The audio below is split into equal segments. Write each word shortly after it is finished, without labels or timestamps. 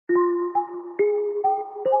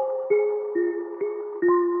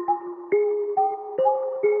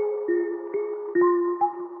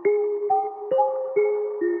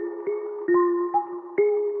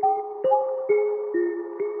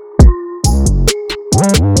Hello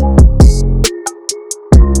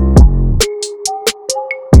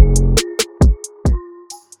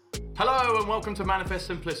and welcome to Manifest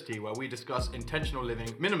Simplicity, where we discuss intentional living,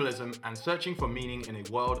 minimalism, and searching for meaning in a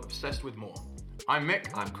world obsessed with more. I'm Mick.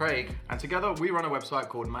 I'm Craig. And together we run a website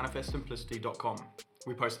called manifestsimplicity.com.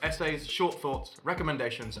 We post essays, short thoughts,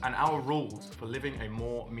 recommendations, and our rules for living a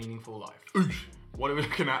more meaningful life. Oosh. What are we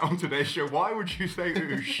looking at on today's show? Why would you say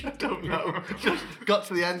oosh? I don't know. Just got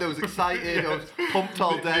to the end, I was excited, I was pumped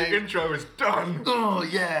all day. The intro is done. Oh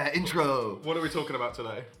yeah, intro. What are we talking about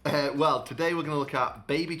today? Well, today we're going to look at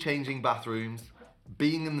baby changing bathrooms.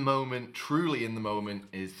 Being in the moment, truly in the moment,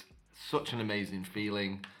 is such an amazing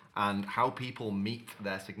feeling, and how people meet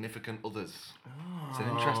their significant others. It's an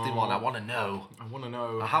interesting one. I want to know. I want to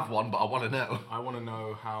know. I have one, but I want to know. I want to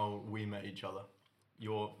know how we met each other.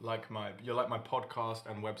 You're like my podcast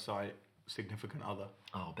and website significant other.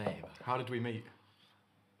 Oh, babe. How did we meet?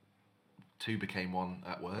 Two became one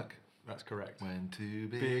at work. That's correct. When two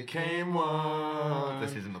Became one.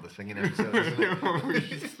 This is another singing episode, isn't it?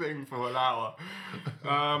 We sing for an hour.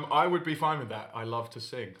 I would be fine with that. I love to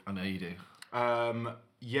sing. I know you do.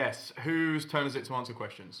 Yes. Whose turn is it to answer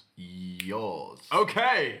questions? Yours.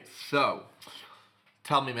 Okay. So,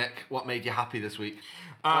 tell me, Mick, what made you happy this week?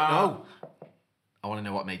 No. I want to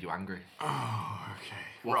know what made you angry. Oh, okay.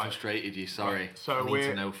 What frustrated you? Sorry. Right. So I need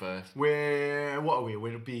to know first. What are we?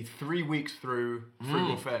 We'll be 3 weeks through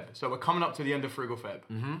Frugal Feb. So we're coming up to the end of Frugal Feb.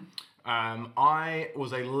 I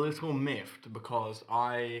was a little miffed because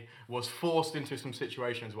I was forced into some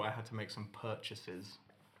situations where I had to make some purchases.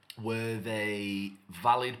 Were they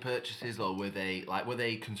valid purchases, or were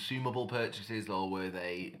they consumable purchases, or were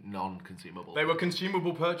they non-consumable? They were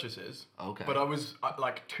consumable purchases. Okay. But I was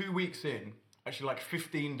like 2 weeks in, actually like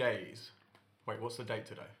 15 days. Wait, what's the date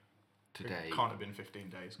today? Today. It can't have been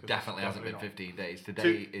 15 days. Definitely hasn't been 15 days.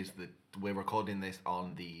 Today we're recording this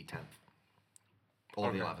on the 10th.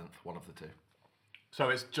 Or the 11th, one of the two. So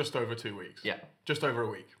it's just over 2 weeks. Yeah. Just over a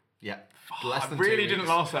week. Yeah. Less than 2 weeks. Really didn't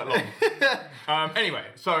last that long. Anyway,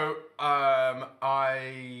 so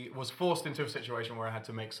I was forced into a situation where I had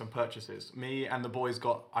to make some purchases. Me and the boys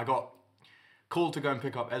I got called to go and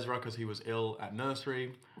pick up Ezra because he was ill at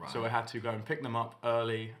nursery. Right. So I had to go and pick them up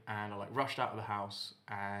early, and I rushed out of the house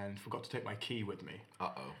and forgot to take my key with me.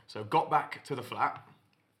 Uh-oh. So got back to the flat,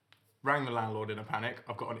 rang the landlord in a panic.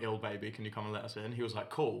 I've got an ill baby, can you come and let us in? He was like,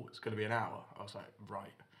 cool, it's going to be an hour. I was like,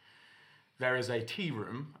 right. There is a tea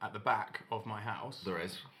room at the back of my house. There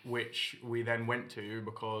is. Which we then went to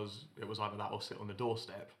because it was either that or sit on the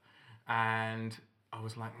doorstep. And I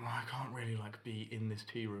was like, I can't really be in this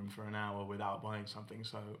tea room for an hour without buying something.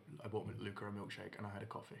 So I bought Luca a milkshake and I had a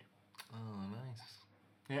coffee. Oh, nice.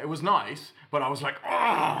 Yeah, it was nice, but I was like,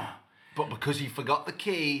 ah! But because you forgot the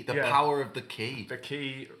key, power of the key. The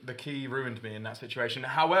key ruined me in that situation.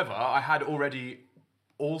 However, I had already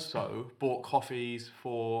also bought coffees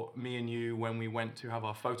for me and you when we went to have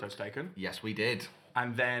our photos taken. Yes, we did.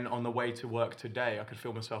 And then on the way to work today, I could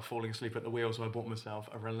feel myself falling asleep at the wheel, so I bought myself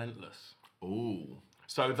a Relentless. Ooh.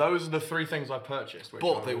 So those are the three things I purchased.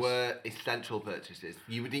 But they were essential purchases.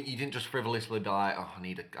 You didn't just frivolously be like, oh, I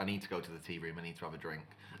need to go to the tea room, I need to have a drink.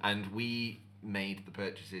 And we made the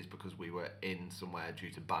purchases because we were in somewhere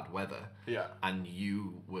due to bad weather. Yeah. And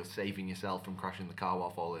you were saving yourself from crashing the car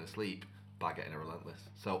while falling asleep by getting a Relentless.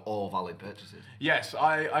 So all valid purchases. Yes,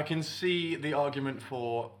 I can see the argument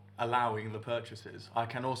for allowing the purchases. I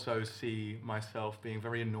can also see myself being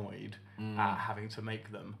very annoyed at having to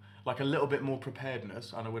make them. Like a little bit more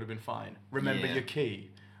preparedness and I would have been fine. Remember your key.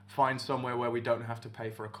 Find somewhere where we don't have to pay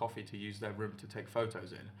for a coffee to use their room to take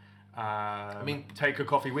photos in. Take a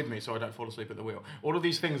coffee with me so I don't fall asleep at the wheel. All of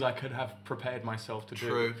these things I could have prepared myself to do.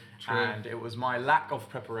 True. And it was my lack of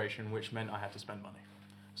preparation which meant I had to spend money.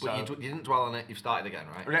 But you didn't dwell on it, you've started again,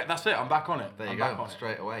 right? Yeah, that's it, I'm back on it. There you go,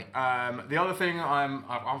 straight away. The other thing,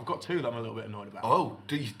 I've got two that I'm a little bit annoyed about. Oh,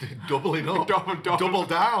 doubling up. Double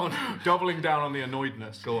down. Doubling down on the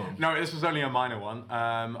annoyedness. Go on. No, this is only a minor one.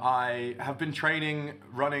 I have been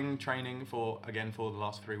running training for the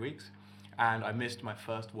last 3 weeks. And I missed my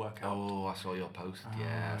first workout. Oh, I saw your post.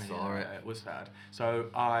 Yeah, I saw it. It was sad. So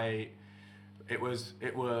it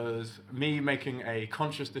was me making a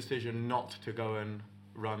conscious decision not to go and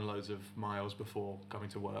run loads of miles before coming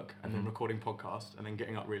to work and then recording podcasts and then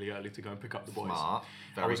getting up really early to go and pick up the boys. Smart.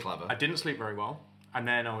 Very clever. I didn't sleep very well. And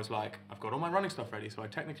then I was like, I've got all my running stuff ready, so I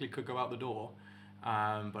technically could go out the door.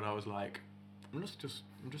 But I was like, I'm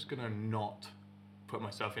just gonna not put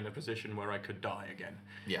myself in a position where I could die again.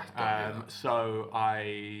 Yeah. Don't do that. So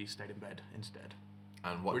I stayed in bed instead.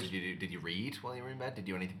 And what did you do? Did you read while you were in bed? Did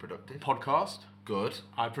you do anything productive? Podcast. Good.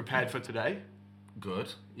 I prepared for today.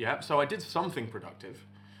 Good. Yeah, so I did something productive.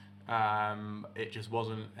 It just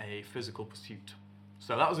wasn't a physical pursuit.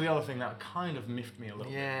 So that was the other thing that kind of miffed me a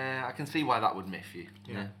little bit. Yeah, I can see why that would miff you.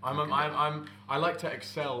 Yeah, I I like to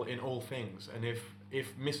excel in all things, and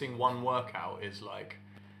if missing one workout is like,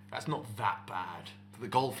 that's not that bad. the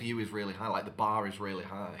goal for you is really high. Like the bar is really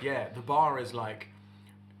high. Yeah, the bar is like.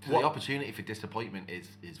 So the opportunity for disappointment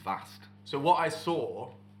is vast. So what I saw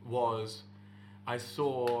was, I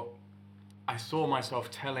saw myself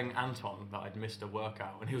telling Anton that I'd missed a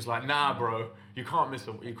workout, and he was like, "Nah, bro, you can't miss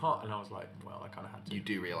you can't." And I was like, "Well, I kind of had to." You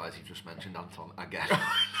do realise you just mentioned Anton again.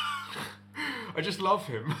 I just love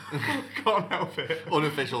him. Can't help it.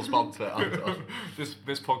 Unofficial sponsor, Anton.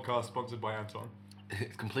 This podcast sponsored by Anton.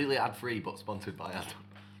 It's completely ad-free, but sponsored by Anton.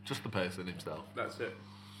 Just the person himself. That's it.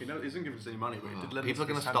 He doesn't give us any money, but he did let People us are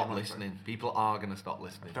going to stand stop in listening. People are going to stop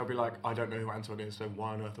listening. They'll be like, I don't know who Anton is, so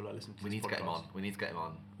why on earth will I listen to We this need to get him podcast? on. We need to get him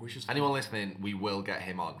on. We should. Anyone listening, we will get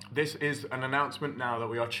him on. This is an announcement now that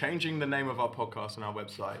we are changing the name of our podcast and our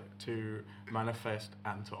website to Manifest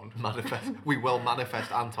Anton. Manifest. We will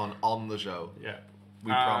manifest Anton on the show. Yeah.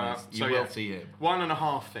 We promise. You will see him.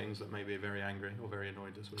 1.5 things that made me very angry or very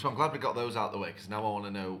annoyed this week. So I'm glad we got those out of the way, because now I want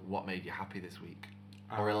to know what made you happy this week.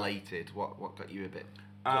 Or elated. What got you a bit...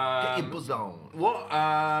 get your buzz on. What?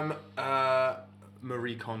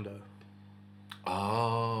 Marie Kondo.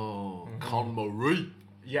 Oh, Con Marie.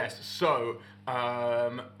 Yes, so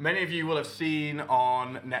many of you will have seen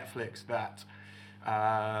on Netflix that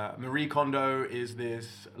Marie Kondo is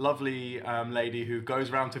this lovely lady who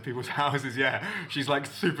goes around to people's houses. Yeah, she's like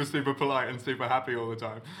super, super polite and super happy all the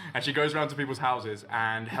time. And she goes around to people's houses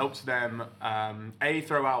and helps them, A,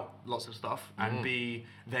 throw out lots of stuff, and B,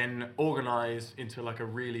 then organise into like a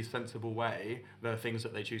really sensible way the things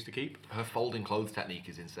that they choose to keep. Her folding clothes technique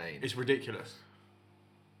is insane. It's ridiculous.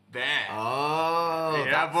 There. Oh,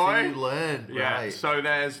 Yeah, that's boy. who you learned. Yeah, Right. so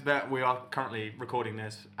there's that. We are currently recording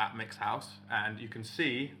this at Mick's house, and you can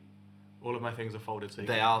see all of my things are folded. So you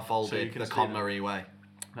They can, are so folded you can the see Con them. Marie way.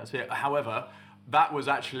 That's it. However, that was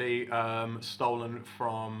actually stolen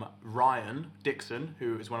from Ryan Dixon,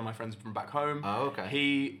 who is one of my friends from back home. Oh, okay.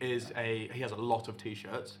 He has a lot of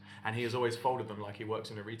t-shirts, and he has always folded them like he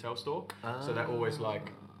works in a retail store. So they're always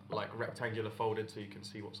like rectangular folded, so you can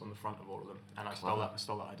see what's on the front of all of them. And I stole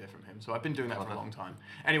that idea from him. So I've been doing that for a long time.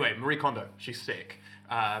 Anyway, Marie Kondo, she's sick,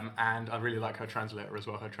 and I really like her translator as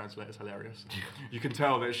well. Her translator's hilarious. You can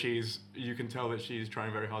tell that she's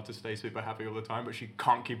trying very hard to stay super happy all the time, but she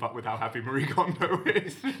can't keep up with how happy Marie Kondo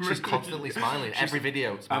is. She's constantly smiling. Every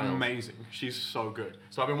video smiles. Amazing. She's so good.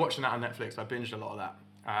 So I've been watching that on Netflix. I binged a lot of that.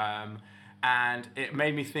 And it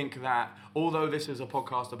made me think that although this is a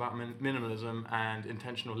podcast about minimalism and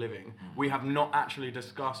intentional living, we have not actually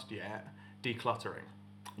discussed yet decluttering.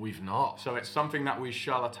 We've not. So it's something that we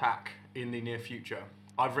shall attack in the near future.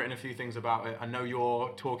 I've written a few things about it. I know you're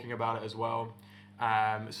talking about it as well.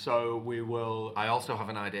 So we will... I also have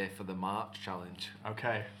an idea for the March challenge.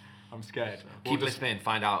 Okay, I'm scared. Keep listening,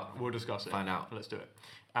 find out. We'll discuss it. Find out. Let's do it.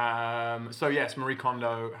 So yes, Marie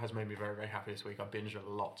Kondo has made me very, very happy this week. I've binged a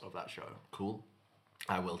lot of that show. Cool.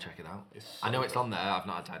 I will check it out. It's I so know it's good. on there. I've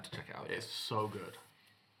not had time to check it out. It's so good.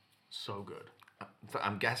 So good. So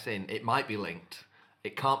I'm guessing it might be linked.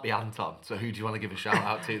 It can't be Anton. So who do you want to give a shout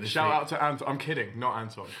out to this Shout week? out to Anton. I'm kidding, not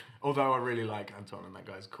Anton. Although I really like Anton and that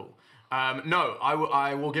guy's cool. No,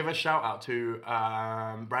 I will give a shout out to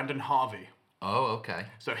Brandon Harvey. Oh, okay.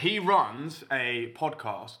 So he runs a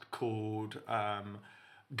podcast called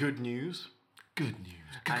Good News. Good news.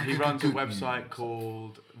 And he runs a website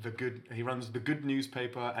called he runs the Good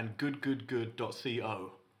Newspaper and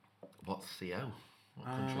goodgoodgood.co. What's CO? What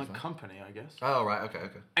country is Like that? company, I guess. Oh, right. Okay.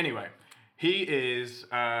 Anyway, he is,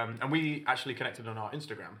 and we actually connected on our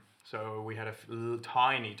Instagram. So we had a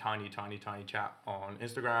tiny chat on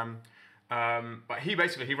Instagram. But he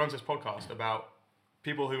runs this podcast about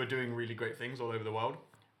people who are doing really great things all over the world.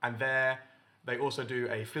 And they also do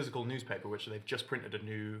a physical newspaper, which they've just printed a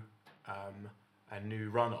new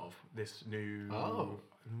run of. This new,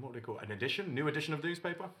 what do they call it? New edition of the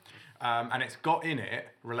newspaper. And it's got in it,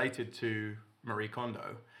 related to Marie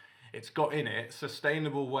Kondo, it's got in it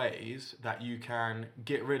sustainable ways that you can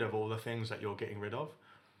get rid of all the things that you're getting rid of.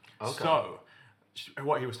 Okay. So,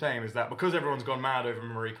 what he was saying is that because everyone's gone mad over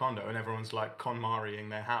Marie Kondo and everyone's like KonMariing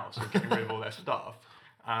their house and getting rid of all their stuff,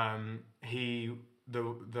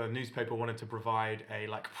 the newspaper wanted to provide a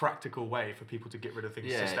like practical way for people to get rid of things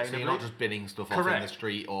Yeah, sustainably. so you're not just binning stuff off in the Correct.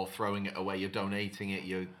 street or throwing it away. You're donating it.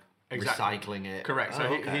 You're recycling it. Correct. So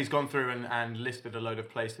Oh, okay. he's gone through and listed a load of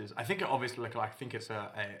places. I think it obviously, I think it's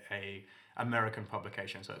a American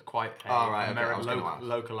publication, so it's quite a right, okay, I was gonna ask.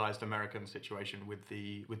 localized American situation with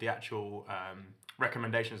the actual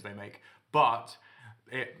recommendations they make. But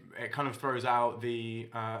it kind of throws out the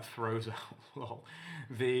Pun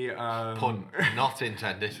not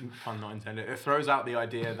intended. Pun not intended. It throws out the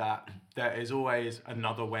idea that there is always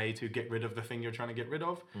another way to get rid of the thing you're trying to get rid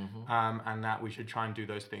of, and that we should try and do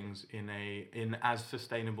those things in as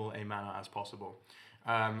sustainable a manner as possible.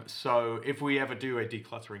 So if we ever do a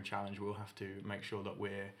decluttering challenge, we'll have to make sure that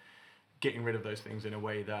we're getting rid of those things in a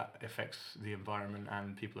way that affects the environment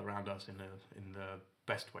and people around us in the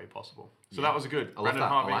best way possible. So that was good. I love Brendan that.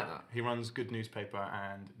 Harvey, I like that. he runs Good News Paper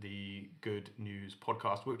and the Good News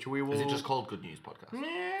Podcast, which we will... Is it just called Good News Podcast?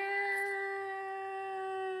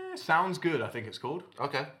 Sounds Good, I think it's called.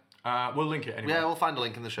 Okay. We'll link it anyway. Yeah, we'll find a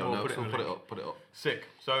link in the show We'll notes. put it in We'll the put it link. up. Put it up. Sick.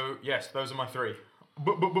 So, yes, those are my three.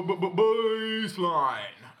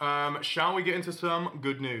 Baseline. Shall we get into some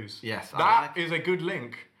good news? Yes, That is a good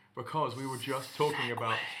link because we were just talking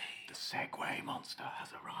about the Segway monster has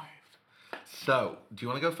arrived. So, do you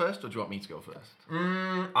want to go first, or do you want me to go first? You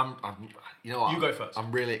know what? You go first.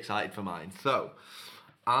 I'm really excited for mine. So,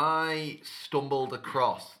 I stumbled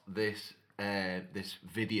across this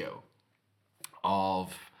video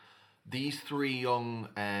of these three young,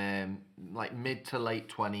 like mid to late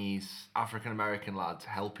 20s African American lads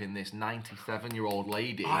helping this 97-year-old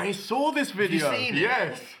lady. I saw this video. Have you seen it?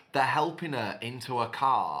 Yes. They're helping her into a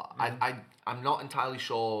car. I'm not entirely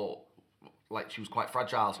sure. Like, she was quite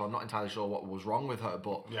fragile, so I'm not entirely sure what was wrong with her,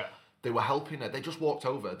 but Yeah. they were helping her. They just walked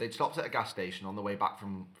over. They'd stopped at a gas station on the way back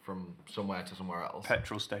from somewhere to somewhere else.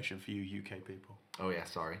 Petrol station for you UK people. Oh yeah,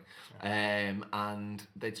 sorry. And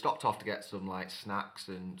they'd stopped off to get some like snacks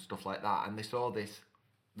and stuff like that, and they saw this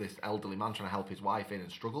elderly man trying to help his wife in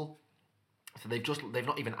and struggle. So they've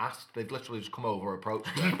not even asked. They've literally just come over, approached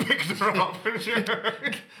her. Picked her up. When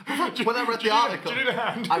I read the article, do you need a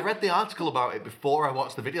hand? I read the article about it before I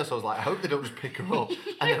watched the video, so I was like, I hope they don't just pick her up.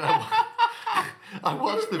 And then I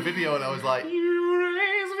watched the video and I was like, You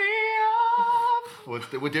raise me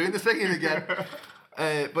up. we're doing the singing again.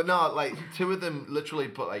 But no, like two of them literally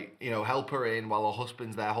put help her in while her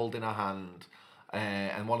husband's there holding her hand.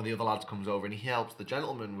 And one of the other lads comes over and he helps the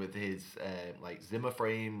gentleman with his Zimmer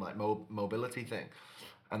frame, mobility thing.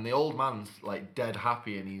 And the old man's like dead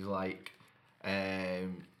happy and he's like,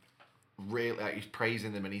 really, he's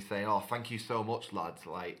praising them and he's saying, "Oh, thank you so much, lads.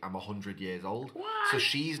 Like, I'm 100 years old." What? So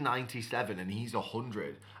she's 97 and he's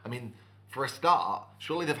 100. I mean, for a start,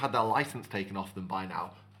 surely they've had their license taken off them by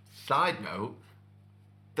now. Side note,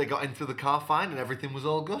 they got into the car fine and everything was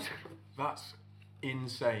all good. That's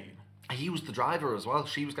insane. He was the driver as well.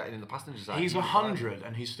 She was getting in the passenger side. He's He was driving. 100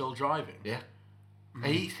 and he's still driving. Yeah.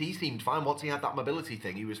 He seemed fine. Once he had that mobility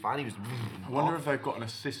thing, he was fine. He was... I wonder if they've got an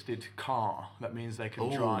assisted car. That means they can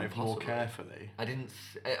drive more possibly. carefully. I didn't...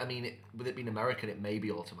 I mean, with it being American, it may be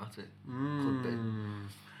automatic. Could be.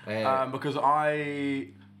 Because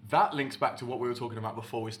that links back to what we were talking about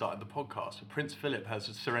before we started the podcast. Prince Philip has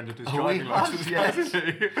surrendered his driving license. Yes. hasn't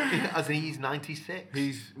he? As in he's 96?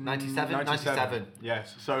 He's 97? 97.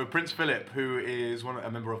 Yes. So Prince Philip, who is a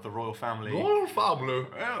member of the royal family. Royal family.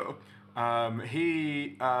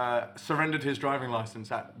 He surrendered his driving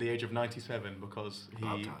license at the age of 97 because he.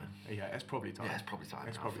 About time. Yeah, it's probably time. Yeah, it's probably time.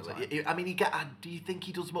 It's now, probably I feel time. like. I mean, do you think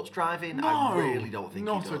he does much driving? No, I really don't think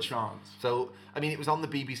not he does. a chance. So, I mean, it was on the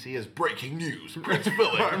BBC as breaking news. Prince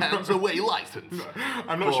Philip hands away license.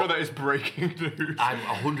 I'm not sure that is breaking news. I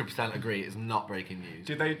 100% agree. It's not breaking news.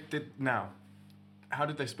 How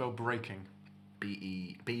did they spell breaking?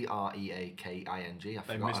 Breaking. They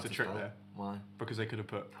missed a trick there. Why? Because they could have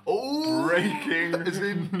put Oh, breaking as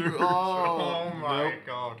in, news. oh, my nope.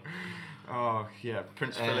 god. Oh yeah,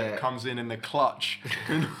 Prince Philip comes in the clutch.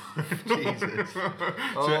 Jesus.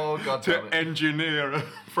 Oh, God to damn it. engineer a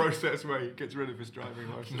process where he gets rid of his driving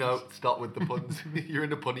license. No, stop with the puns. You're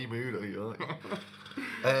in a punny mood, are you?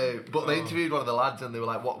 But they interviewed one of the lads and they were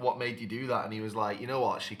like, what made you do that? And he was like, you know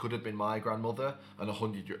what? She could have been my grandmother, and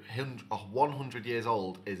 100 years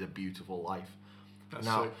old is a beautiful life. That's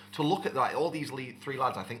now, sick. to look at that, all these three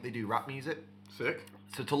lads, I think they do rap music. Sick.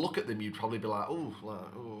 So to look at them, you'd probably be like,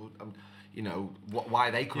 why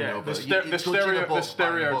are they coming Yeah, over? the You're judging a book by a book.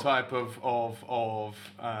 stereotype of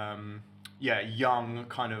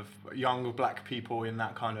young black people in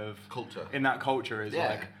that kind of Culture. In that culture is Yeah.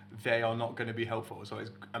 like they are not going to be helpful. So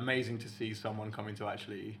it's amazing to see someone coming to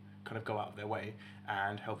actually kind of go out of their way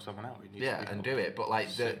and help someone out. Yeah, and do it. But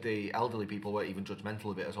like the elderly people weren't even judgmental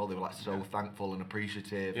of it at all. They were like so thankful and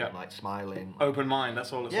appreciative Yeah. and like smiling. Open mind.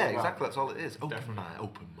 That's all it's all Yeah, about. exactly. That's all it is. Open Definitely. mind.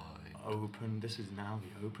 Open mind. This is now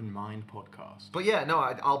the Open Mind podcast. But yeah, no,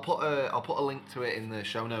 I'll put a link to it in the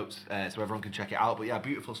show notes so everyone can check it out. But yeah,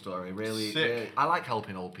 beautiful story. Really, Sick. I like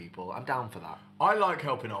helping old people. I'm down for that. I like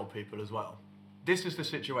helping old people as well. This is the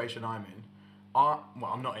situation I'm in.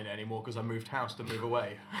 I'm not in it anymore because I moved house to move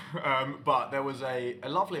away. But there was a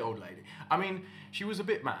lovely old lady. I mean, she was a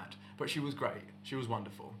bit mad, but she was great. She was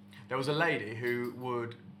wonderful. There was a lady who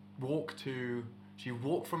would walk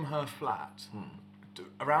from her flat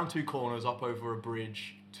around two corners up over a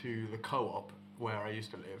bridge to the co-op where I used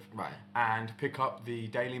to live. Right. And pick up the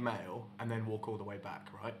Daily Mail and then walk all the way back,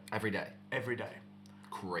 right? Every day. Every day.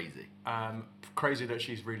 Crazy. Crazy that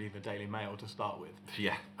she's reading the Daily Mail to start with.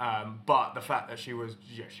 Yeah. But the fact that she was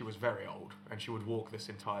very old and she would walk this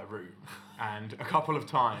entire route. And a couple of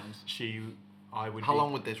times How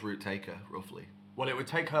long would this route take her, roughly? Well, it would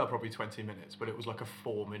take her probably 20 minutes, but it was like a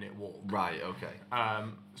 4-minute walk. Right, okay.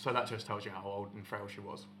 So that just tells you how old and frail she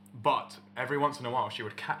was. But every once in a while, she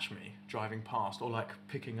would catch me driving past or like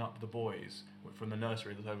picking up the boys from the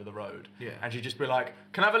nursery that's over the road. Yeah. And she'd just be like,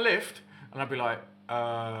 "Can I have a lift?" And I'd be like,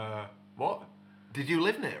 what? Did you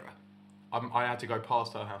live near her? I had to go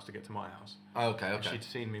past her house to get to my house. Okay, And she'd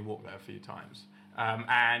seen me walk there a few times.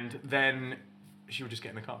 And then she would just get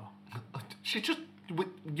in the car.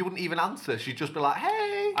 You wouldn't even answer. She'd just be like,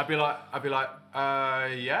 "Hey." I'd be like,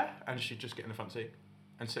 yeah, and she'd just get in the front seat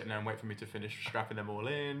and sit there and wait for me to finish strapping them all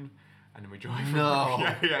in, and then we drive. No.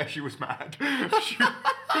 Yeah, she was mad.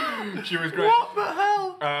 she was great. What the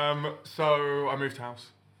hell? So I moved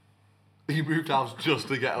house. You moved house just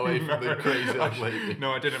to get away from the crazy old lady.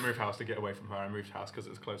 No, I didn't move house to get away from her. I moved house because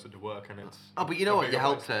it's closer to work and it's. Oh, but you know what? You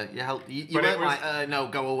helped her. You But weren't it was- like, "No,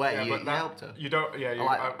 go away." Yeah, you but that- helped her. You don't. Yeah,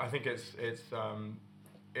 like I think it's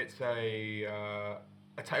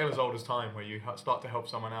a tale as old as time where you start to help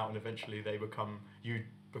someone out and eventually you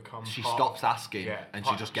become. She part- stops asking Yeah, and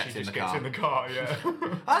she just gets in the car. Gets in the car. Yeah.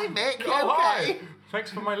 Hi, Mick. You Oh, hi. okay? Thanks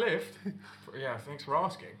for my lift. Yeah, thanks for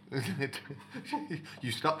asking.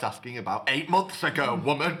 You stopped asking about 8 months ago,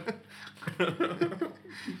 woman.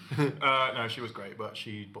 No, she was great, but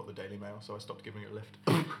she bought the Daily Mail, so I stopped giving her a lift.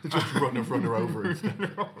 Just run her over instead.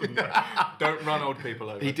 No, don't run old people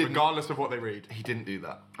over, He didn't- regardless of what they read. He didn't do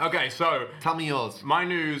that. Okay, so Tell me yours. my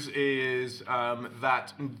news is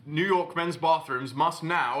that New York men's bathrooms must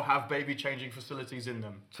now have baby changing facilities in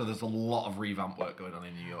them. So there's a lot of revamp work going on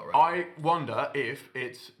in New York, right? I wonder if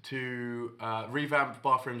it's to revamp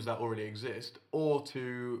bathrooms that already exist or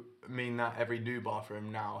to mean that every new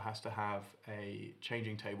bathroom now has to have a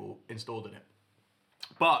changing table installed in it.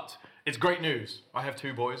 But it's great news. I have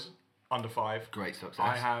 2 boys under 5. Great success.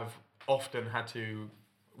 I have often had to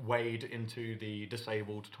wade into the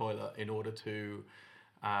disabled toilet in order to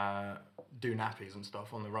do nappies and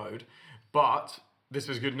stuff on the road. But this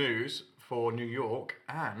is good news for New York,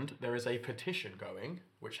 and there is a petition going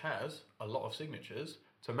which has a lot of signatures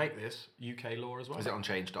to make this UK law as well. Is it on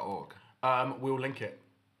change.org? We'll link it.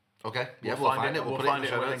 Okay. Yeah, We'll we'll find find it, it. We'll we'll put it in find the it,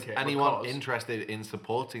 show we'll notes. link it, Anyone because- interested in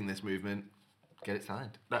supporting this movement, get it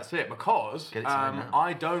signed. That's it, because Get it signed now.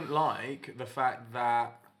 I don't like the fact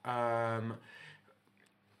that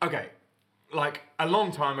okay, like a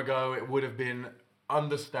long time ago, it would have been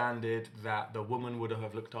understood that the woman would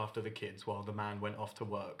have looked after the kids while the man went off to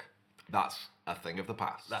work. That's a thing of the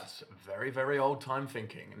past. That's very, very old time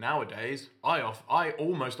thinking. Nowadays, I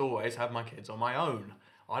almost always have my kids on my own.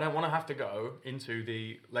 I don't want to have to go into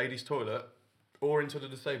the ladies' toilet or into the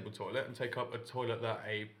disabled toilet and take up a toilet that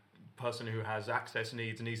a person who has access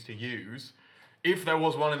needs to use. If there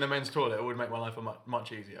was one in the men's toilet, it would make my life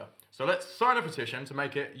much easier. So let's sign a petition to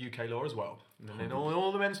make it UK law as well. And then in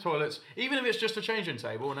all the men's toilets, even if it's just a changing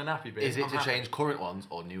table and a nappy bin. Is it I'm to happy. change current ones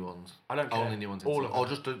or new ones? I don't care. Only new ones. All of or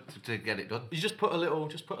them. just to get it done. You just put a little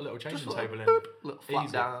changing a table in. boop, little flat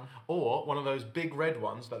Easy. down. Or one of those big red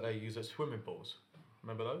ones that they use at swimming pools.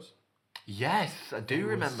 Remember those? Yes, I do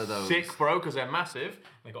remember those. Sick, bro, because they're massive.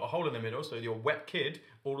 They got a hole in the middle, so your wet kid,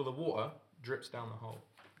 all of the water drips down the hole.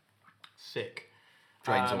 Sick.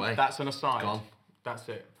 Drains away. That's an aside. Gone. That's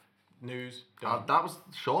it. News. Done. That was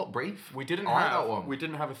short, brief. We didn't I like have that one. we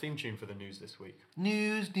didn't have a theme tune for the news this week.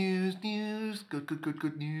 News.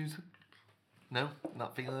 Good news. No,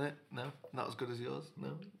 not feeling it. No, not as good as yours.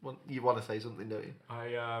 No, you want to say something, don't you?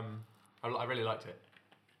 I really liked it.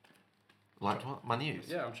 Like what? My news.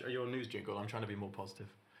 Yeah, your news jingle. I'm trying to be more positive.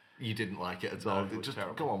 You didn't like it at No, all. it was Just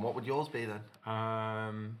terrible. go on. What would yours be then?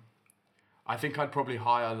 I think I'd probably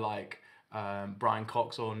hire like Brian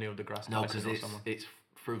Cox or Neil deGrasse No, Tyson because or it's someone. it's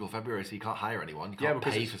Frugal February, so you can't hire anyone. You Yeah, can't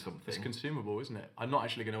because pay it's, for something. it's consumable, isn't it? I'm not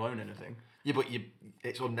actually going to own anything. Yeah, but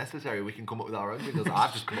it's unnecessary. We can come up with our own jingles.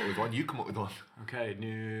 I've just come up with one. You come up with one. Okay,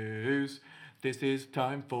 news. This is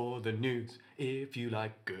time for the news. If you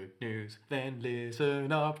like good news, then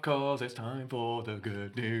listen up, cause it's time for the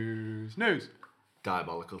good news. News!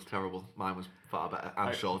 Diabolical, terrible. Mine was far better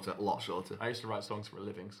and shorter, a lot shorter. I used to write songs for a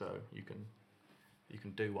living, so you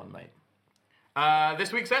can do one, mate.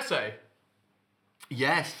 This week's essay.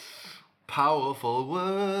 Yes, powerful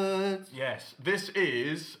words. Yes, this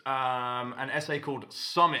is an essay called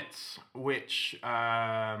Summits, which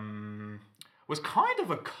was kind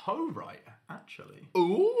of a co-write, actually.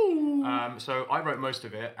 Ooh. So I wrote most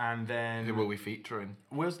of it, and then Who were we featuring?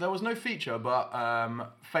 there was no feature, but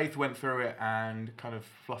Faith went through it and kind of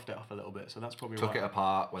fluffed it up a little bit. So that's probably Took why it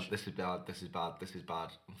apart, went this is bad, this is bad, this is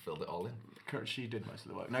bad, and filled it all in. She did most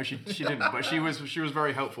of the work. No, she didn't, but she was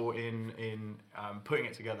very helpful in putting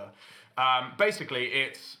it together. Basically,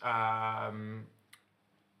 it's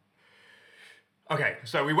okay.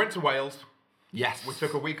 So we went to Wales. Yes. We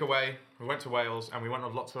took a week away. We went to Wales and we went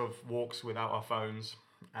on lots of walks without our phones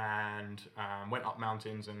and went up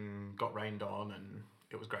mountains and got rained on, and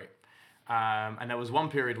it was great. And there was one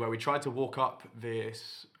period where we tried to walk up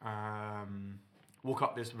this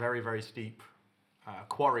very, very steep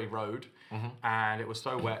quarry road, and it was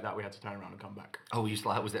so wet that we had to turn around and come back. Oh, was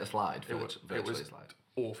it a slide? It was slide.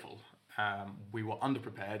 awful. We were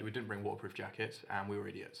underprepared. We didn't bring waterproof jackets, and we were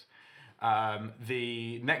idiots.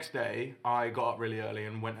 The next day, I got up really early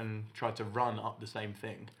and went and tried to run up the same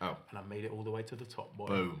thing. Oh. And I made it all the way to the top, boy.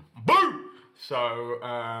 Boom. Boom!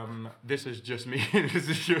 So, this is just me. This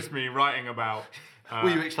is just me writing about. Were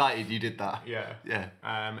you excited you did that? Yeah.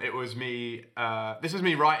 Yeah. It was me. This is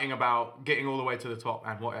me writing about getting all the way to the top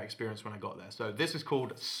and what I experienced when I got there. So this is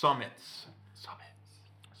called Summits.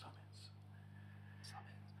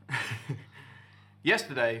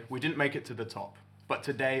 Yesterday, we didn't make it to the top, but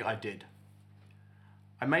today I did.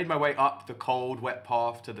 I made my way up the cold, wet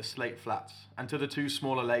path to the slate flats and to the two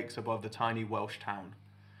smaller lakes above the tiny Welsh town,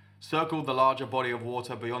 circled the larger body of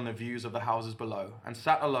water beyond the views of the houses below, and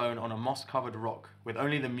sat alone on a moss-covered rock with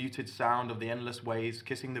only the muted sound of the endless waves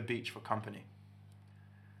kissing the beach for company.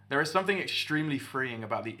 There is something extremely freeing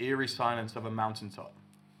about the eerie silence of a mountaintop.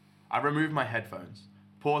 I removed my headphones,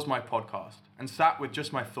 paused my podcast, and sat with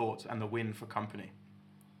just my thoughts and the wind for company.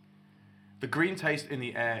 The green taste in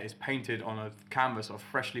the air is painted on a canvas of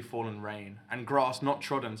freshly fallen rain and grass not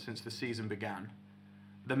trodden since the season began.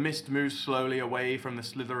 The mist moves slowly away from the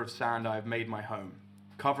slither of sand I have made my home,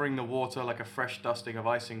 covering the water like a fresh dusting of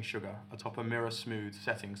icing sugar atop a mirror-smooth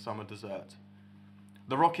setting summer dessert.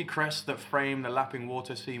 The rocky crests that frame the lapping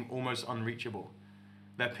water seem almost unreachable,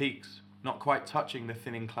 their peaks not quite touching the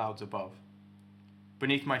thinning clouds above.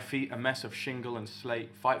 Beneath my feet, a mess of shingle and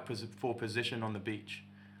slate fight for position on the beach,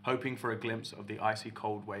 hoping for a glimpse of the icy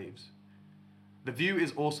cold waves. The view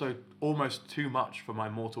is also almost too much for my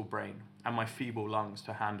mortal brain and my feeble lungs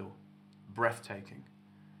to handle. Breathtaking.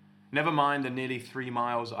 Never mind the nearly 3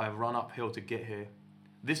 miles I have run uphill to get here.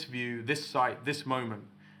 This view, this sight, this moment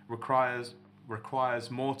requires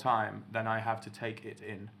more time than I have to take it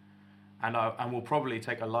in, and will probably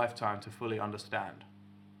take a lifetime to fully understand.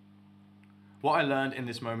 What I learned in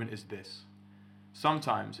this moment is this.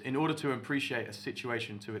 Sometimes, in order to appreciate a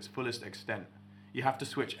situation to its fullest extent, you have to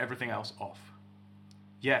switch everything else off.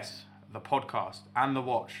 Yes, the podcast and the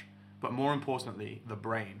watch, but more importantly, the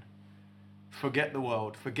brain. Forget the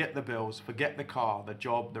world, forget the bills, forget the car, the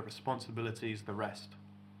job, the responsibilities, the rest.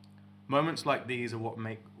 Moments like these are what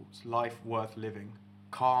makes life worth living,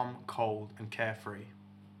 calm, cold, and carefree.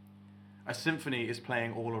 A symphony is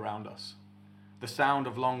playing all around us. The sound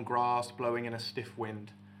of long grass blowing in a stiff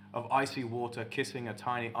wind, of icy water kissing a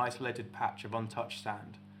tiny isolated patch of untouched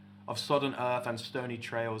sand, of sodden earth and stony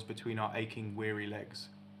trails between our aching, weary legs.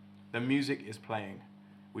 The music is playing.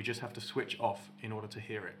 We just have to switch off in order to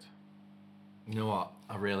hear it. You know what?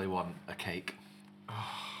 I really want a cake.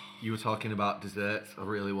 You were talking about desserts. I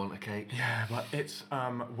really want a cake. Yeah, but it's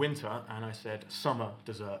winter, and I said summer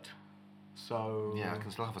dessert. So Yeah, I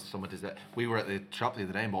can still have a summer dessert. We were at the shop the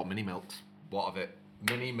other day and bought mini milks. What of it?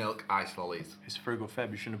 Mini milk ice lollies. It's frugal Feb.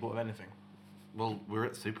 You shouldn't have bought anything. Well, we were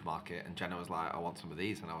at the supermarket and Jenna was like, I want some of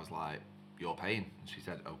these. And I was like, you're paying. And she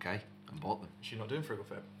said, okay, and bought them. She's not doing frugal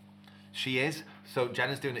Feb. She is. So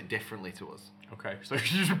Jenna's doing it differently to us. Okay, so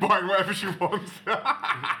she's buying whatever she wants.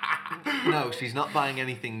 No, she's not buying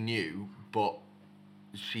anything new, but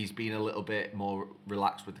she's been a little bit more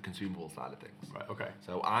relaxed with the consumable side of things. Right, okay.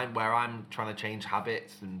 So I'm trying to change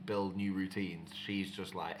habits and build new routines. She's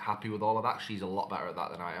just like happy with all of that. She's a lot better at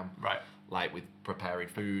that than I am. Right. Like with preparing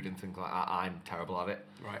food and things like that, I'm terrible at it.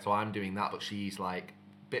 Right. So I'm doing that, but she's like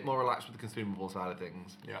a bit more relaxed with the consumable side of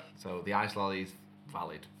things. Yeah. So the ice lollies,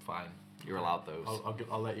 valid, fine. You're allowed those.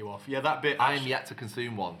 I'll let you off. Yeah, that bit. I'm yet to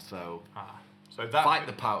consume one, so. So that Fight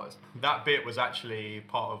the powers. that bit was actually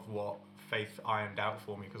part of what Faith ironed out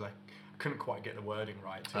for me because I couldn't quite get the wording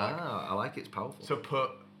right. I like it. It's powerful.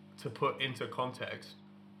 To put into context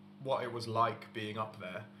what it was like being up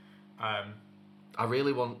there. I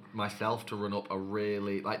really want myself to run up a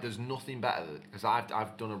really there's nothing better because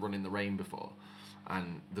I've done a run in the rain before,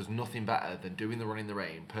 and there's nothing better than doing the run in the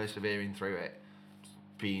rain, persevering through it,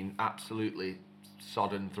 being absolutely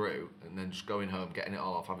sodden through, and then just going home, getting it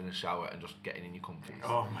all off, having a shower, and just getting in your comfies.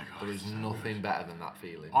 Oh my god! There is nothing better than that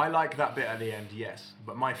feeling. I like that bit at the end, yes,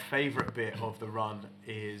 but my favourite bit of the run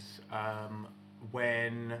is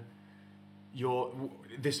when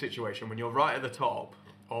this situation when you're right at the top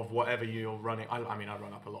of whatever you're running. I mean, I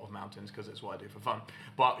run up a lot of mountains because it's what I do for fun.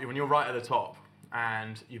 But when you're right at the top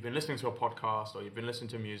and you've been listening to a podcast or you've been listening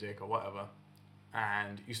to music or whatever,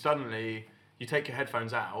 and you take your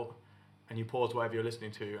headphones out and you pause whatever you're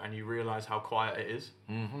listening to and you realise how quiet it is.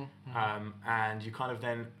 And you kind of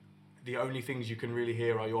then, the only things you can really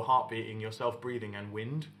hear are your heart beating, yourself breathing, and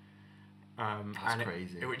wind. That's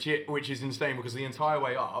crazy. Which is insane because the entire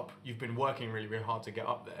way up, you've been working really, really hard to get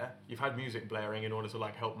up there. You've had music blaring in order to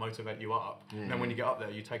help motivate you up. Yeah. And then when you get up there,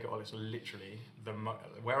 you take it all. It's literally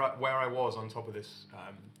where I was on top of this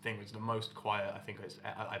thing was the most quiet I think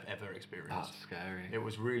I've ever experienced. That's scary. It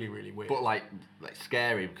was really, really weird. But like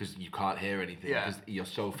scary because you can't hear anything. Yeah. Because you're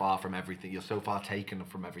so far from everything. You're so far taken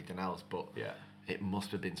from everything else. But yeah, it must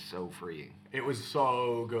have been so freeing. It was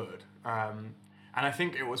so good. And I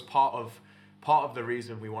think it was part of the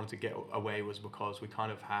reason we wanted to get away was because we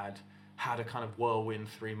kind of had a kind of whirlwind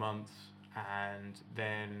 3 months, and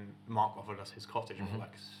then Mark offered us his cottage, and we're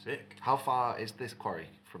like, sick. How far is this quarry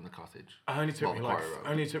from the cottage? It only took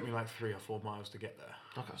me like 3 or 4 miles to get there.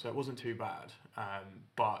 Okay. So it wasn't too bad,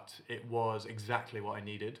 but it was exactly what I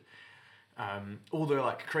needed. All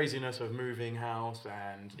the craziness of moving house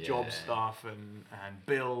and job stuff and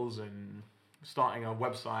bills and starting a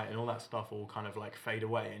website and all that stuff all kind of fade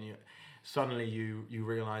away, and suddenly you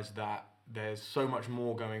realize that there's so much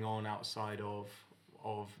more going on outside of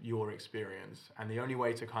your experience, and the only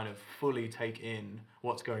way to kind of fully take in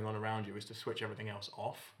what's going on around you is to switch everything else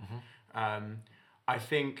off. I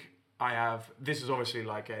think this is obviously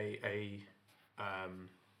a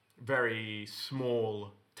very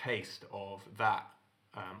small taste of that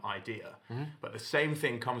idea. But the same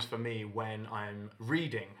thing comes for me when I'm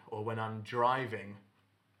reading or when I'm driving,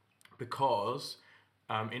 because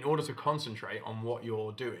in order to concentrate on what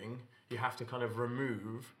you're doing, you have to kind of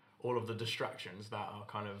remove all of the distractions that are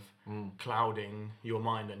kind of clouding your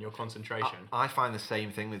mind and your concentration. I find the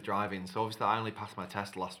same thing with driving. So obviously I only passed my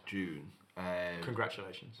test last June.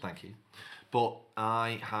 Congratulations. Thank you. But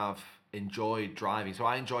I have enjoyed driving. So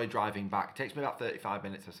I enjoy driving back. It takes me about 35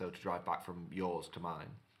 minutes or so to drive back from yours to mine.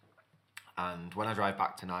 And when I drive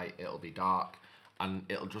back tonight, it'll be dark, and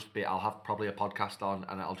it'll just be, I'll have probably a podcast on,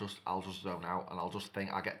 and I'll just zone out, and I'll just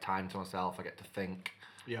think, I get time to myself, I get to think.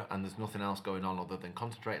 Yeah. And there's nothing else going on other than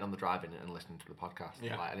concentrating on the driving and listening to the podcast.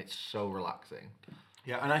 Yeah. And it's so relaxing.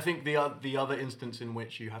 Yeah, and I think the other instance in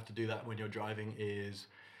which you have to do that when you're driving is,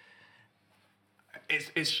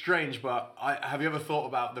 it's strange, but have you ever thought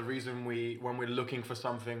about the reason when we're looking for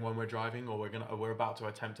something when we're driving, or we're about to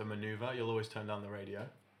attempt a maneuver, you'll always turn down the radio?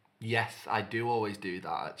 Yes, I do always do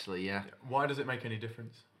that actually, yeah. Why does it make any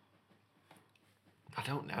difference? I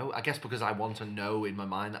don't know. I guess because I want to know in my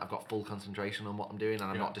mind that I've got full concentration on what I'm doing and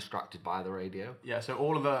I'm not distracted by the radio. Yeah, so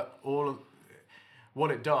all of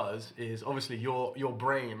what it does is, obviously your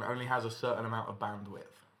brain only has a certain amount of bandwidth,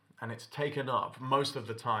 and it's taken up most of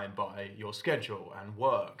the time by your schedule and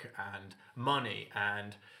work and money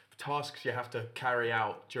and tasks you have to carry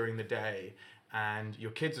out during the day, and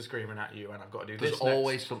your kids are screaming at you, and I've got to do this next. There's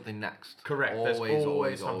always something next. Correct. There's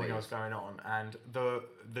always something else going on. And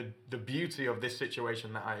the beauty of this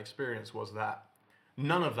situation that I experienced was that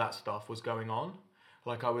none of that stuff was going on.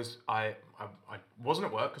 Like I wasn't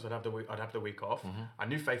at work because I'd have the week off. I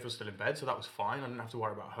knew Faith was still in bed, so that was fine. I didn't have to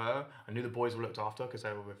worry about her. I knew the boys were looked after because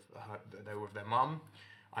they were with their mum.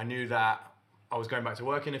 I knew that I was going back to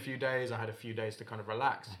work in a few days. I had a few days to kind of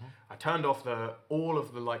relax. I turned off all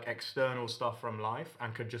of the external stuff from life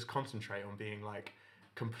and could just concentrate on being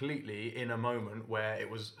completely in a moment where it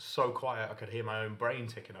was so quiet I could hear my own brain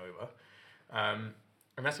ticking over.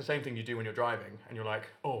 And that's the same thing you do when you're driving, and you're like,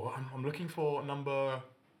 oh, I'm looking for number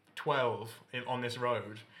 12 on this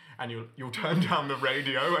road, and you'll turn down the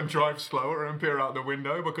radio and drive slower and peer out the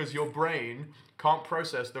window because your brain can't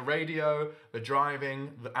process the radio, the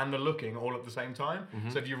driving, and the looking all at the same time.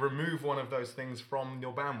 So if you remove one of those things from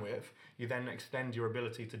your bandwidth, you then extend your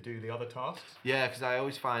ability to do the other tasks. Yeah, because I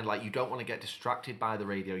always find like you don't want to get distracted by the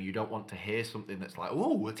radio. You don't want to hear something that's like,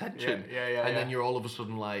 oh, attention. And then you're all of a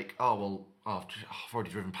sudden like, oh, well, I've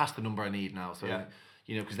already driven past the number I need now. So,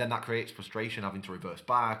 you know, because then that creates frustration having to reverse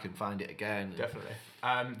back and find it again. Definitely.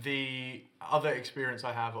 The other experience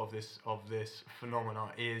I have of this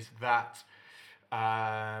phenomena is that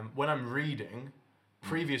when I'm reading,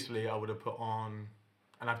 previously I would have put on,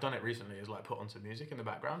 and I've done it recently, is like put on some music in the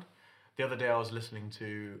background. The other day I was listening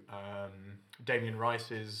to Damien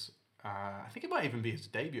Rice's, I think it might even be his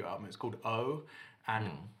debut album. It's called O, and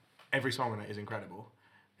every song on it is incredible.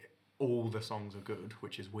 All the songs are good,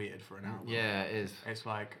 which is weird for an album. Yeah, it is. It's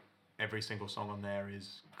like every single song on there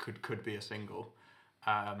could be a single.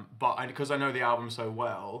 But because I know the album so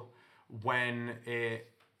well, when it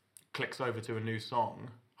clicks over to a new song,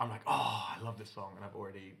 I'm like, oh, I love this song, and I've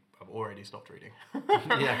already stopped reading.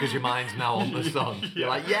 Yeah, because your mind's now on the song. You're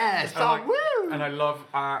like, yes, woo! And I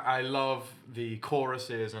love the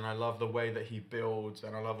choruses, and I love the way that he builds,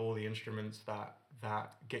 and I love all the instruments that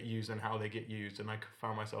get used and how they get used. And I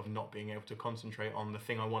found myself not being able to concentrate on the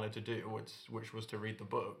thing I wanted to do, which was to read the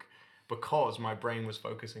book, because my brain was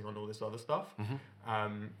focusing on all this other stuff.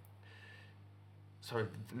 So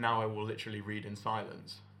now I will literally read in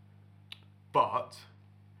silence. But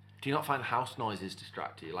do you not find house noises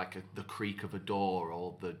distract you, like the creak of a door,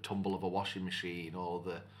 or the tumble of a washing machine, or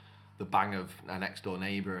the bang of a next door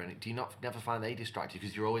neighbour? And do you never find they distract you,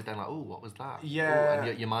 because you're always then like, oh, what was that? Yeah. Ooh,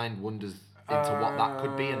 and your mind wanders into what that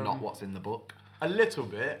could be and not what's in the book. A little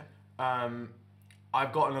bit.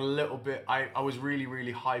 I've gotten a little bit. I was really,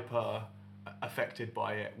 really hyper affected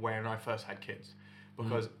by it when I first had kids,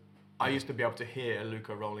 because I used to be able to hear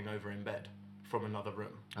Luca rolling over in bed from another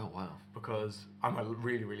room. Oh wow! Because I'm a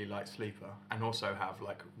really, really light sleeper, and also have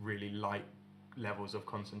like really light levels of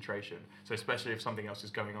concentration. So especially if something else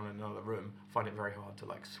is going on in another room, I find it very hard to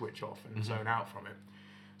like switch off and zone out from it.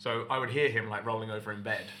 So I would hear him like rolling over in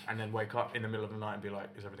bed, and then wake up in the middle of the night and be like,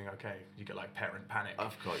 "Is everything okay?" You get like parent panic.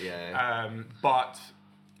 Of course, yeah. But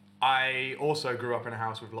I also grew up in a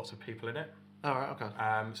house with lots of people in it. All right, okay.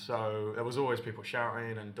 So there was always people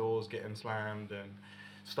shouting and doors getting slammed and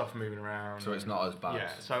stuff moving around. So it's not as bad.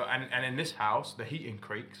 Yeah. So and in this house the heating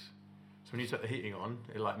creaks. So when you set the heating on,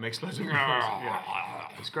 it like makes loads of noise. Yeah.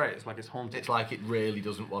 It's great. It's like it's haunted. It's like it really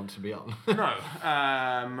doesn't want to be on.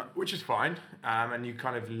 No, which is fine, and you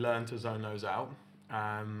kind of learn to zone those out.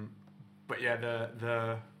 But yeah,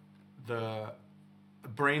 the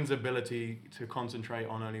brain's ability to concentrate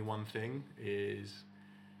on only one thing is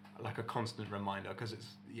like a constant reminder, because it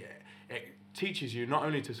teaches you not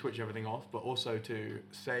only to switch everything off, but also to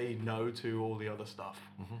say no to all the other stuff.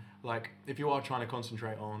 Like if you are trying to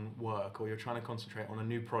concentrate on work, or you're trying to concentrate on a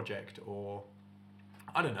new project, or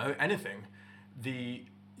I don't know, anything,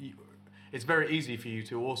 it's very easy for you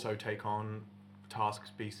to also take on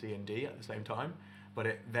tasks B, C, and D at the same time. But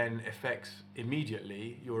it then affects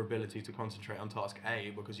immediately your ability to concentrate on task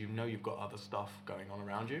A, because you know you've got other stuff going on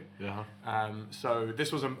around you. Yeah. So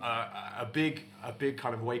this was a big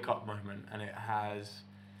kind of wake up moment, and it has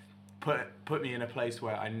put me in a place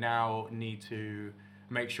where I now need to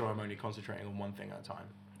make sure I'm only concentrating on one thing at a time.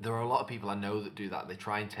 There are a lot of people I know that do that. They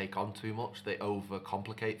try and take on too much. They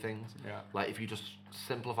overcomplicate things. Yeah. Like if you just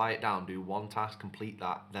simplify it down, do one task, complete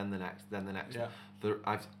that, then the next, then the next. Yeah.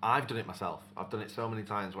 I've done it myself. I've done it so many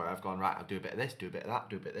times where I've gone, right, I'll do a bit of this, do a bit of that,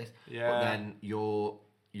 do a bit of this. Yeah. But then you're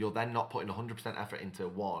then not putting 100% effort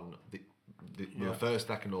into the first,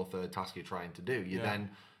 second, or third task you're trying to do. You're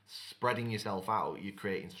then spreading yourself out. You're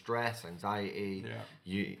creating stress, anxiety.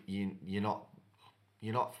 Yeah.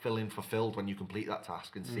 You're not feeling fulfilled when you complete that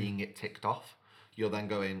task and seeing it ticked off. You're then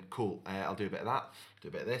going, cool, I'll do a bit of that, do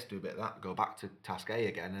a bit of this, do a bit of that, go back to task A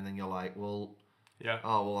again, and then you're like, well,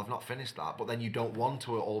 I've not finished that. But then you don't want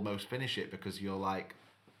to almost finish it because you're like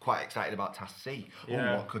quite excited about task C.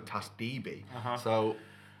 Yeah. Oh, what could task D be? So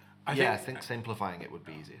I think simplifying it would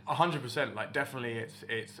be easier. 100%. Like definitely,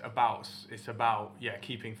 it's about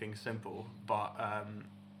keeping things simple, but.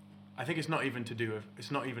 I think it's not even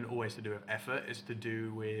always to do with effort. It's to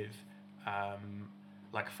do with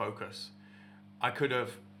like focus. I could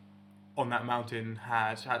have on that mountain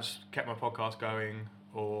had kept my podcast going,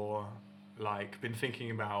 or like been thinking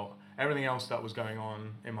about everything else that was going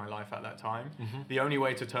on in my life at that time. The only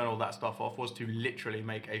way to turn all that stuff off was to literally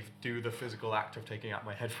do the physical act of taking out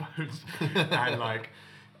my headphones and like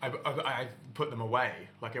I put them away.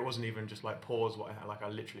 Like it wasn't even just like pause. Like I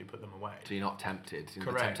literally put them away. So you're not tempted. The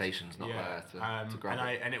Correct. temptation's not there to grab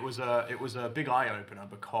it. And it was a big eye opener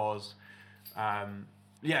because,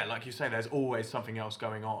 like you say, there's always something else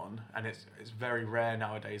going on, and it's very rare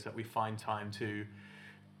nowadays that we find time to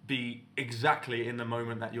be exactly in the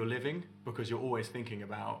moment that you're living, because you're always thinking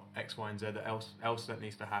about X, Y, and Z else that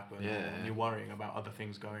needs to happen. And you're worrying about other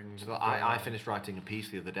things going. So I finished writing a piece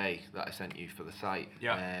the other day that I sent you for the site.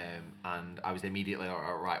 And I was immediately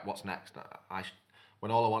all right. What's next?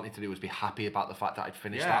 When all I wanted to do was be happy about the fact that I'd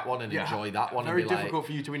finished that one and enjoy that one. Very and be difficult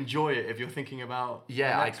for you to enjoy it if you're thinking about.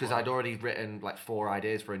 Because I'd already written like 4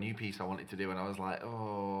 ideas for a new piece I wanted to do, and I was like,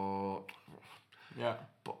 oh. Yeah.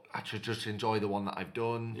 But I should just enjoy the one that I've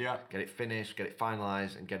done. Yeah. Get it finished, get it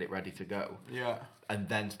finalised, and get it ready to go. Yeah. And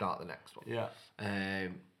then start the next one. Yeah.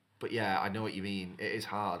 But yeah, I know what you mean. It is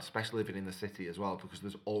hard, especially living in the city as well, because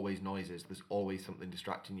there's always noises. There's always something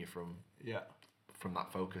distracting you from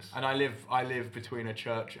that focus. And I live between a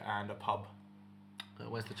church and a pub.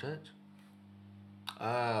 Where's the church?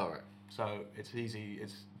 Oh, right. So it's easy.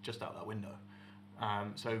 It's just out that window.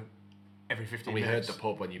 So every 15 and we minutes. heard the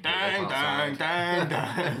pub when you put dang, it outside. dang,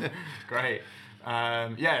 dang, dang. Great.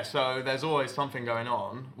 So there's always something going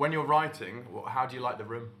on. When you're writing, how do you like the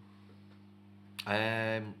room?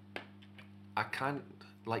 I kind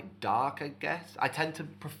like dark, I guess. I tend to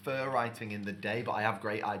prefer writing in the day, but I have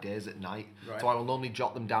great ideas at night. Right. So I will normally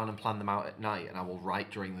jot them down and plan them out at night, and I will write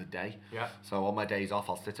during the day. Yeah. So on my days off,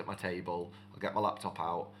 I'll sit at my table, I'll get my laptop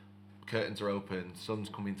out, curtains are open, sun's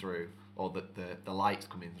coming through, or the light's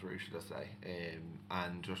coming through, should I say, and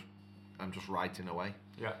I'm just writing away.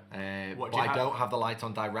 Yeah. But I don't have the light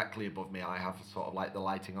on directly above me. I have sort of like the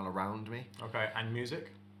lighting on around me. Okay, and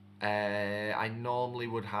music? I normally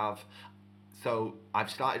would have. So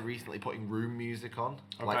I've started recently putting room music on,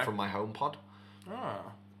 like from my HomePod.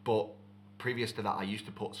 But previous to that, I used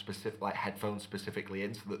to put specific like headphones specifically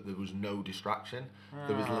in so that there was no distraction.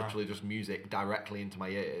 There was literally just music directly into my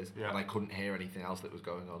ears, and I couldn't hear anything else that was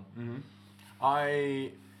going on. Mm-hmm.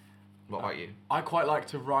 What about you? I quite like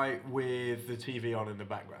to write with the TV on in the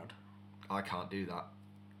background. I can't do that.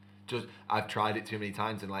 Just I've tried it too many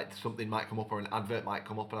times, and like something might come up or an advert might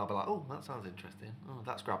come up, and I'll be like, oh, that sounds interesting. Oh,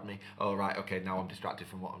 that's grabbed me. Oh, right, okay, now I'm distracted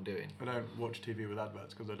from what I'm doing. I don't watch TV with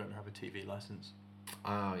adverts because I don't have a TV license.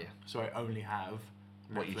 Oh yeah. So I only have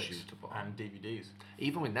what you Netflix choose to put on. and DVDs.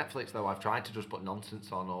 Even with Netflix though, I've tried to just put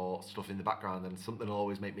nonsense on or stuff in the background, and something will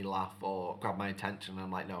always make me laugh or grab my attention. And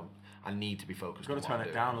I'm like, no, I need to be focused. You've got to turn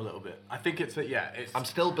it down a little bit. I think it's I'm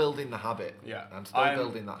still building the habit. Yeah. I'm still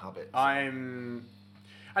building that habit. And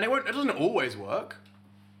it doesn't always work.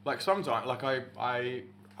 Like sometimes, like I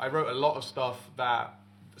wrote a lot of stuff that,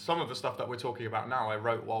 some of the stuff that we're talking about now, I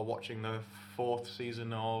wrote while watching the 4th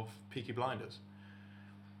season of Peaky Blinders.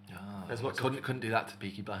 There's lots couldn't do that to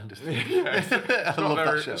Peaky Blinders.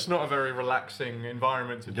 It's not a very relaxing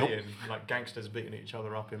environment to be in, like gangsters beating each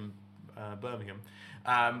other up in Birmingham.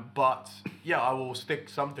 But yeah, I will stick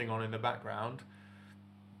something on in the background.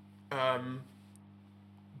 But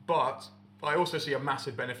I also see a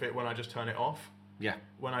massive benefit when I just turn it off. Yeah.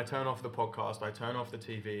 When I turn off the podcast, I turn off the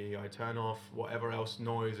TV, I turn off whatever else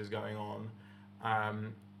noise is going on.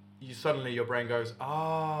 Suddenly your brain goes,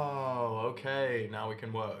 oh, okay, now we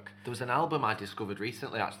can work. There was an album I discovered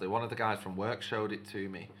recently, actually. One of the guys from work showed it to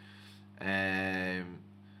me. Let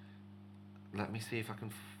me see if I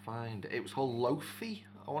can find it. It was called Lo-Fi,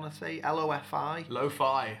 I want to say. L-O-F-I.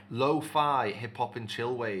 Lo-Fi. Lo-Fi, hip-hop and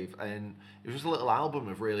chill wave. And it was just a little album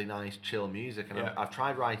of really nice chill music. And I've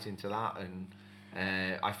tried writing to that, and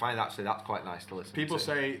I find actually that's quite nice to listen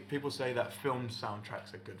to. People say that film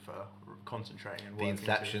soundtracks are good for concentrating and working. The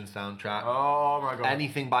Inception soundtrack. Oh my god.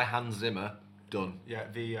 Anything by Hans Zimmer, done. Yeah,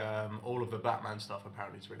 the all of the Batman stuff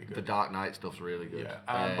apparently is really good. The Dark Knight stuff's really good.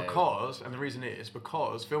 Yeah, the reason is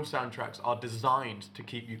because film soundtracks are designed to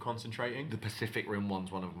keep you concentrating. The Pacific Rim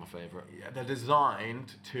one's one of my favourite. Yeah, they're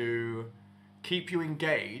designed to keep you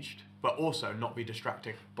engaged, but also not be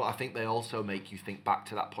distracting. But I think they also make you think back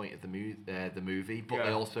to that point of the movie. But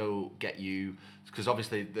they also get you, because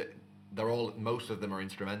obviously most of them are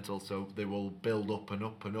instrumental, so they will build up and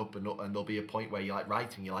up and up and up, and there'll be a point where you're like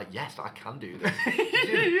writing, you're like, yes, I can do this.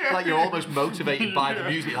 Like you're almost motivated by the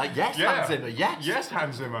music, like yes, Hans Zimmer, yes,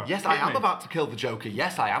 Hans Zimmer. Yes, I am about to kill the Joker.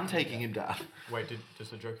 Yes, I am taking him down. Wait, does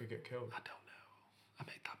the Joker get killed? I don't know. I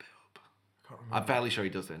made that bit up. I can't remember. I'm fairly sure he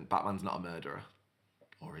doesn't. Batman's not a murderer.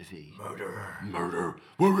 Or is he? Murder.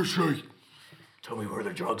 Where is she? Tell me where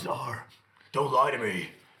the drugs are. Don't lie to me.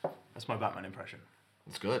 That's my Batman impression.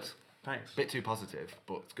 It's good. Thanks. Bit too positive,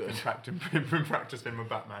 but it's good. Been practicing my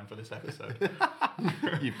Batman for this episode.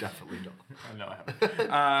 You've definitely not. No, I haven't.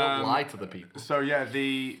 Don't lie to the people. So yeah,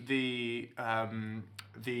 the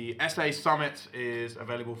essay summit is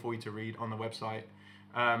available for you to read on the website.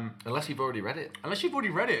 Unless you've already read it. Unless you've already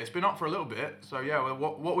read it, it's been up for a little bit. So yeah,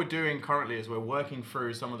 well, what we're doing currently is we're working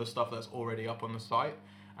through some of the stuff that's already up on the site.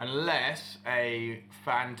 Unless a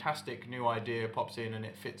fantastic new idea pops in and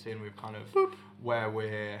it fits in with kind of where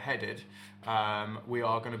we're headed, we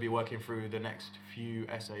are going to be working through the next few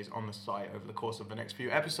essays on the site over the course of the next few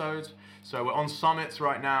episodes. So we're on summits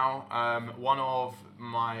right now. One of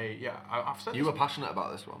my, I've said You this. were passionate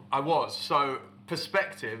about this one. I was. So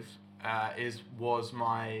Perspective was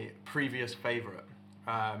my previous favourite.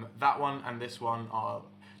 That one and this one are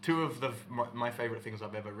two of my favourite things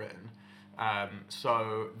I've ever written.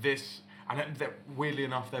 So this, and weirdly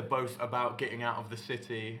enough, they're both about getting out of the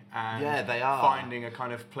city and Yeah, they are. finding a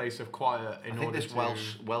kind of place of quiet in I think order this to.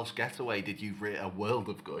 Welsh getaway did you a world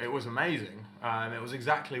of good. It was amazing. It was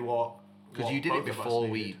exactly what. Because what you did it both of us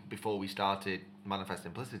needed. before we started Manifest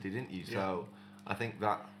Simplicity, didn't you? So I think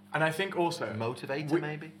that And I think also motivator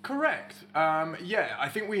maybe. Correct. I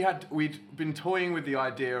think we'd been toying with the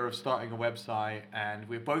idea of starting a website, and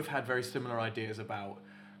we both had very similar ideas about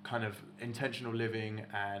kind of intentional living,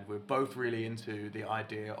 and we're both really into the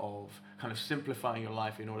idea of kind of simplifying your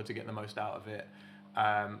life in order to get the most out of it.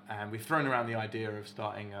 And we've thrown around the idea of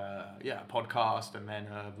starting a podcast and then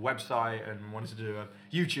a website, and wanted to do a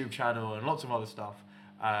YouTube channel and lots of other stuff.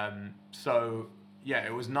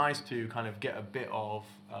 It was nice to kind of get a bit of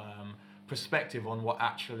perspective on what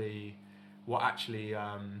actually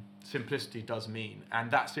simplicity does mean, and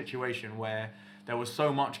that situation where there was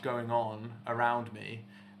so much going on around me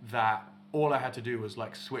that all I had to do was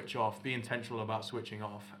like switch off, be intentional about switching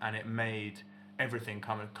off, and it made everything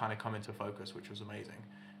come into focus, which was amazing.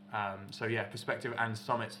 Perspective and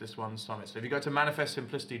summits. This one's summits. So if you go to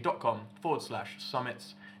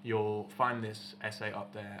manifestsimplicity.com/summits, you'll find this essay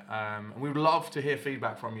up there. And we would love to hear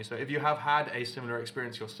feedback from you. So if you have had a similar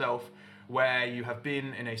experience yourself, where you have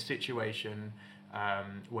been in a situation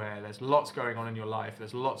where there's lots going on in your life,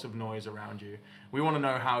 there's lots of noise around you, we want to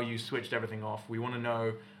know how you switched everything off. We want to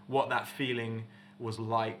know what that feeling was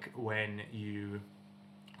like when you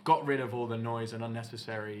got rid of all the noise and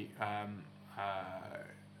unnecessary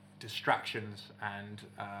distractions and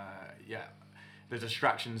the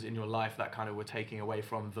distractions in your life that kind of were taking away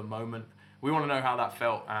from the moment. We want to know how that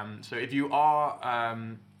felt. So if you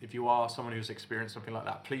are someone who's experienced something like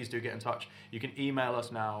that, please do get in touch. You can email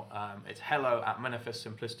us now. It's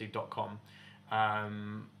hello@manifestsimplicity.com.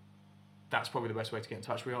 That's probably the best way to get in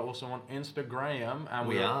touch. We are also on Instagram, and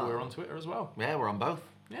we're on Twitter as well. Yeah, we're on both.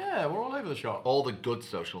 Yeah, we're all over the shop. All the good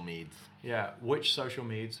social medias. Yeah, which social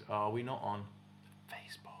medias are we not on?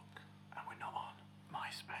 Facebook, and we're not on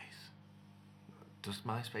MySpace. Does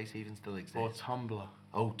MySpace even still exist? Or Tumblr.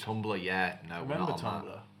 Oh, Tumblr, yeah. No, we're Remember not on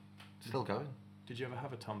Tumblr? that. Still going? Did you ever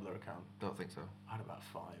have a Tumblr account? Don't think so. I had about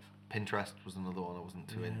 5. Pinterest was another one I wasn't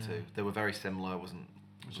too into. They were very similar.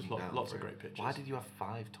 It's just wasn't down lots for of it. great pictures. Why did you have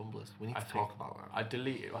 5 Tumblrs? We need to think talk about that. I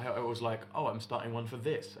deleted. I was like, oh, I'm starting one for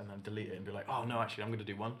this, and then delete it and be like, oh no, actually, I'm going to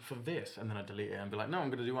do one for this, and then I delete it and be like, no, I'm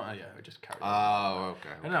going to do one. Yeah, I just carry on. Oh,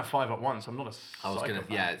 okay. I didn't have 5 at once. I'm not a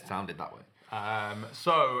psychopath. it sounded that way.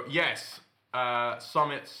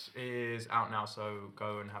 Summits is out now, so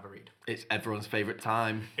go and have a read. It's everyone's favourite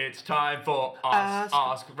time. It's time for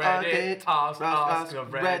Ask Reddit. Ask Reddit.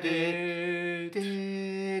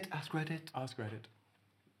 Ask Reddit. Ask Reddit.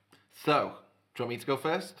 So, do you want me to go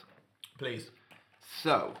first? Please.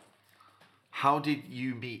 So, how did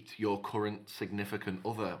you meet your current significant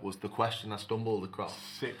other? Was the question I stumbled across.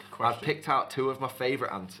 Sick question. I've picked out 2 of my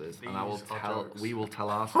favourite answers, and we will tell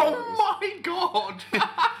our stories. Oh my god!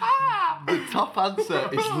 The top answer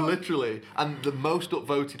is literally, and the most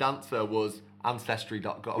upvoted answer was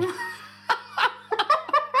Ancestry.com.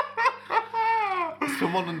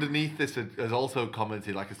 Someone underneath this has also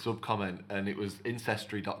commented, like a sub-comment, and it was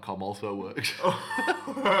Ancestry.com also works. I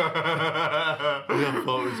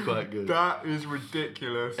thought it was quite good. That is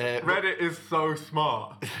ridiculous. Reddit is so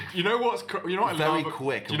smart. You know what I Very love?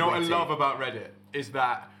 quick. Do you know what I love about Reddit is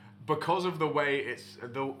that because of the way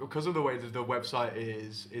that the website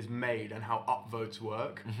is made and how upvotes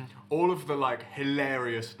work, all of the like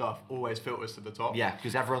hilarious stuff always filters to the top. Yeah,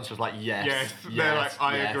 because everyone's just like, yes, they're like,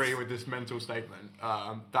 I agree with this mental statement.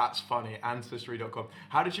 That's funny. Ancestry.com.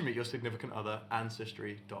 How did you meet your significant other?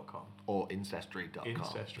 Ancestry.com. Or Incestry.com.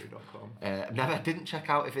 Ancestry.com. No, I didn't check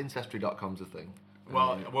out if Incestry.com's a thing.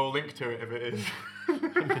 Well, we'll link to it if it is.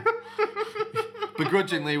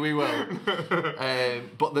 Begrudgingly, we will.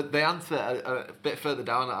 But the answer a bit further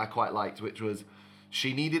down that I quite liked, which was,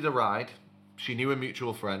 she needed a ride. She knew a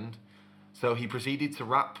mutual friend. So he proceeded to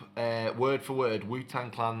rap word for word Wu-Tang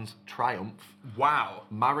Clan's Triumph. Wow.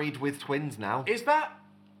 Married with twins now.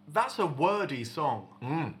 That's a wordy song.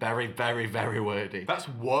 Very, very, very wordy. That's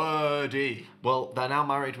wordy. Well, they're now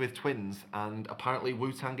married with twins, and apparently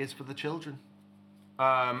Wu-Tang is for the children.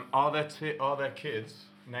 Are there kids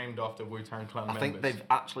named after Wu-Tang Clan members? I think they've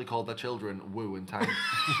actually called their children Wu and Tang.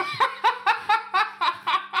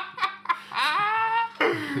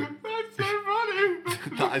 That's so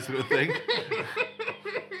funny. That is the thing.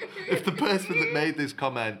 If the person that made this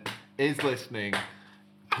comment is listening,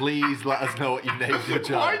 please let us know what you've named your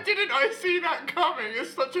child. Why didn't I see that coming?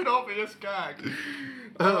 It's such an obvious gag.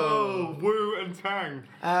 Oh, Wu and Tang.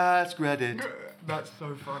 That's Reddit. That's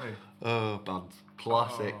so funny. Oh, bands.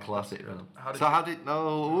 Classic, Oh, classic. that's good. Man. How did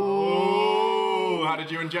how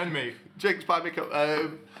did you and Jen meet? Jinx, buy me cup.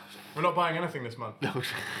 We're not buying anything this month. No.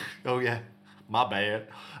 Oh, yeah. My bad.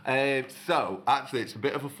 So, actually, it's a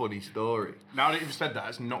bit of a funny story. Now that you've said that,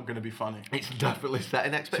 it's not going to be funny. It's definitely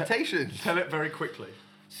setting expectations. Tell it very quickly.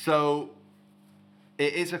 So,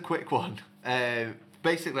 it is a quick one.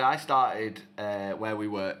 Basically, I started where we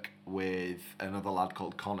work with another lad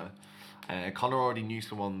called Connor. Connor already knew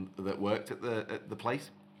someone that worked at the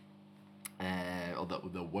place, or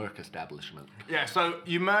the work establishment. Yeah, so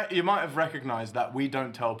you might have recognised that we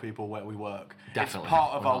don't tell people where we work. Definitely. It's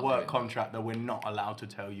part of We're our not work doing that. contract that we're not allowed to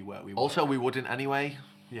tell you where we work. Also, we wouldn't anyway.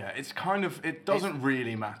 Yeah, it's kind of, it doesn't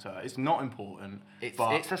really matter. It's not important.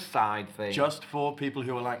 But It's a side thing. just for people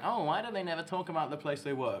who are like, oh, why do they never talk about the place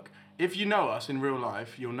they work? If you know us in real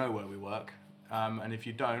life, you'll know where we work. And if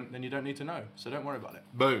you don't, then you don't need to know. So don't worry about it.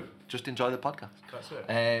 Boom. Just enjoy the podcast. That's it.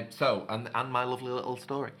 And my lovely little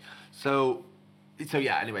story. So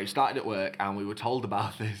yeah, anyway, we started at work and we were told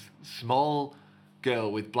about this small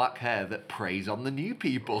girl with black hair that preys on the new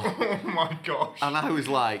people. Oh my gosh. And I was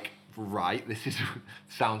like, right, this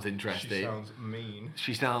sounds interesting. She sounds mean.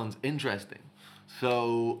 She sounds interesting.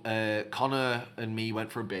 So Connor and me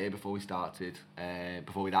went for a beer before we started,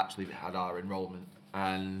 before we'd actually had our enrolment.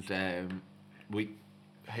 And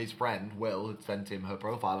his friend Will had sent him her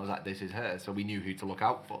profile and was like, this is her, so we knew who to look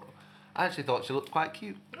out for. I actually thought she looked quite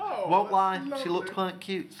cute. Oh, Won't that's lie, lovely. she looked quite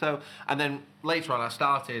cute. So, and then later on,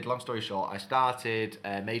 long story short,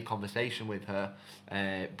 made conversation with her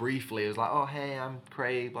briefly. It was like, oh, hey, I'm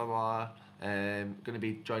Craig, blah, blah, going to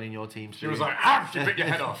be joining your team soon. She was like, she bit your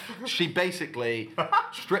head off. She basically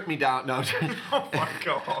stripped me down. No, Oh my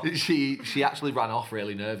god. she actually ran off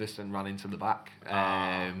really nervous and ran into the back.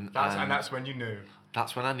 And that's when you knew.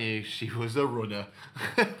 That's when I knew she was a runner.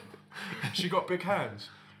 She got big hands.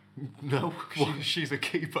 No. She's a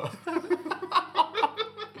keeper.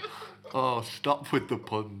 Oh, stop with the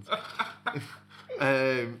puns.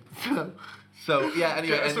 So yeah. Anyway,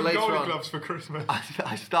 Get her and some later golden on, gloves for Christmas.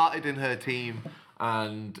 I started in her team,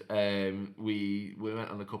 and we went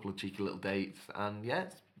on a couple of cheeky little dates, and yeah,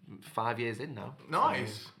 it's 5 years in now.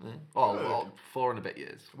 Nice. So, yeah. Oh, Good. well, 4 and a bit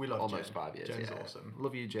years. We love almost Jen. 5 years. Jen's yeah. awesome.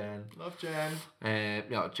 Love you, Jen. Love Jen.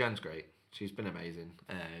 No, Jen's great. She's been amazing.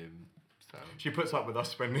 So She puts up with us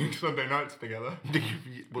spending Sunday nights together.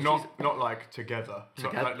 well, Not like together.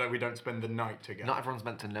 Together? Not like we don't spend the night together. not everyone's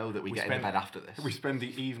meant to know that we get spend- into bed after this. We spend the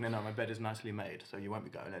evening. No, my bed is nicely made, so you won't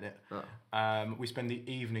be going in it. Oh. We spend the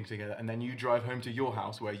evening together, and then you drive home to your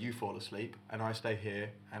house where you fall asleep, and I stay here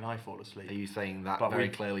and I fall asleep. Are you saying that But very we-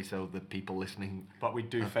 clearly so the people listening? But we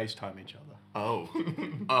do FaceTime each other. Oh,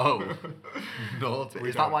 naughty. We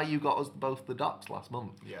Is that don't. why you got us both the docs last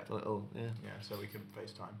month? Yeah. The little, yeah. Yeah, so we can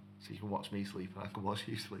FaceTime. So you can watch me sleep and I can watch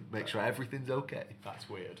you sleep. Make sure everything's okay. That's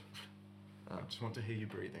weird. Oh. I just want to hear you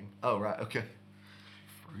breathing. Oh right, okay.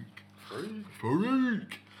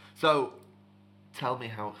 Freak. So, tell me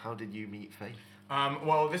how did you meet Faith?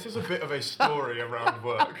 Well, this is a bit of a story around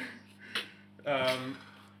work.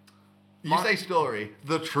 You say story,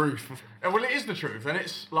 the truth. Well, it is the truth, and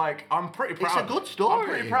it's like I'm pretty proud. It's a good story. I'm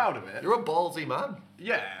pretty proud of it. You're a ballsy man.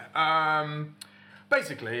 Yeah.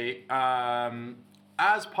 Basically,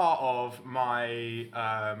 as part of my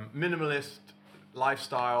minimalist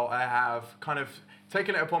lifestyle, I have kind of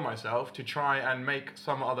taken it upon myself to try and make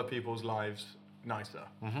some other people's lives nicer.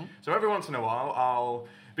 Mm-hmm. So every once in a while, I'll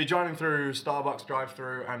be driving through Starbucks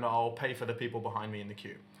drive-through and I'll pay for the people behind me in the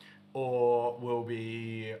queue. Or we'll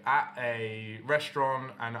be at a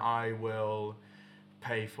restaurant and I will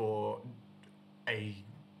pay for a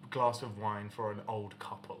glass of wine for an old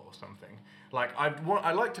couple or something. Like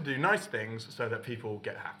I like to do nice things so that people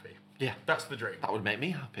get happy. Yeah. That's the dream. That would make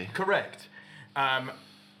me happy. Correct. Near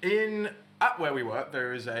where we work,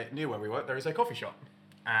 there is a coffee shop,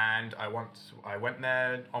 and I went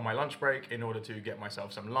there on my lunch break in order to get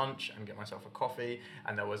myself some lunch and get myself a coffee.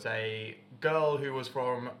 And there was a girl who's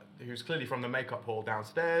clearly from the makeup hall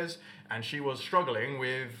downstairs, and she was struggling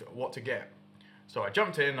with what to get. So I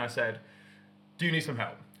jumped in and I said, "Do you need some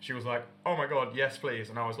help?" She was like, "Oh my God, yes, please."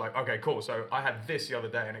 And I was like, "Okay, cool. So I had this the other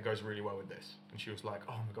day and it goes really well with this." And she was like,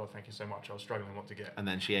 "Oh my God, thank you so much. I was struggling what to get." And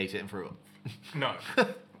then she ate it and threw up. No.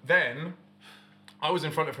 Then I was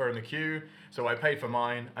in front of her in the queue, so I paid for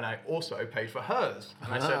mine and I also paid for hers.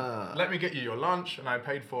 And I said, "Let me get you your lunch," and I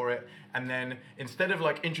paid for it. And then instead of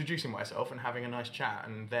like introducing myself and having a nice chat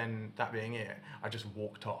and then that being it, I just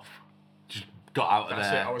walked off. Just got out of That's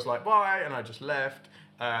there. it. I was like, "Bye," and I just left.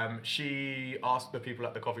 She asked the people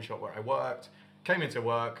at the coffee shop where I worked, came into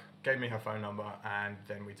work, gave me her phone number, and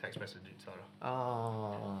then we text messaged each other.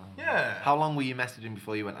 Oh. Yeah. How long were you messaging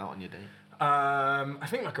before you went out on your date? I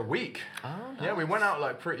think like a week. Oh, Yeah, we nice. went out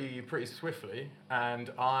like pretty swiftly, and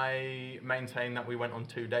I maintain that we went on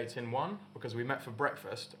 2 dates in one because we met for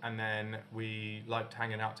breakfast, and then we liked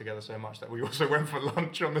hanging out together so much that we also went for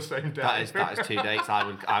lunch on the same day. That is 2 dates. I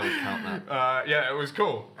would count that. Yeah, it was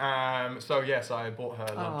cool. So yes, I bought her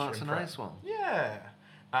lunch. Oh, that's a and prep. nice one. Yeah.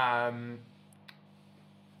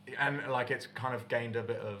 And like it's kind of gained a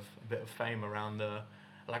bit of fame around the.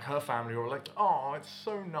 Like her family were like, "Oh, it's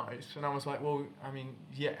so nice," and I was like, "Well, I mean,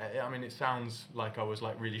 yeah, I mean, it sounds like I was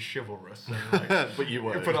like really chivalrous, and, like, But you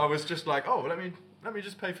weren't. But I was just like, "Oh, let me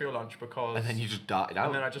just pay for your lunch because." And then you just darted out.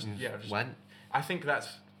 And then I just You went. I think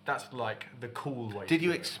that's like the cool way. Did to you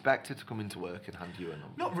do it. expect her to come into work and hand you a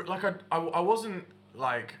number? Not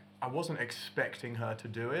like I wasn't expecting her to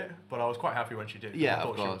do it, but I was quite happy when she did. Yeah, I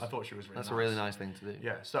of course. I thought she was really That's nice. a really nice thing to do.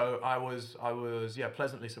 Yeah, so I was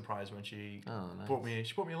pleasantly surprised when she Oh, nice. brought me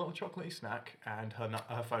a little chocolatey snack and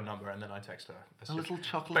her phone number, and then I text her. That's A just- little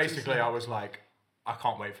chocolatey Basically, snack. I was like, I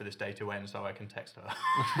can't wait for this day to end so I can text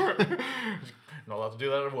her. Not allowed to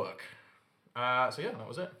do that at work. So yeah, that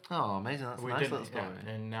was it. Oh, amazing. That's a nice little story.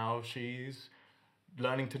 And now she's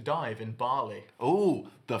learning to dive in Bali. Oh,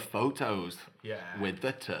 the photos. Yeah. With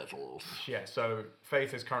the turtles. Yeah, so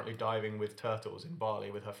Faith is currently diving with turtles in Bali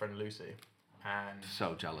with her friend Lucy. And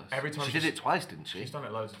So jealous. Every time she did she's- it twice, didn't she? she's done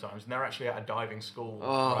it loads of times, and they're actually at a diving school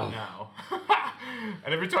Oh. right now.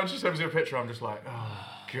 And every time she sends me a picture, I'm just like, oh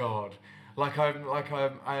God.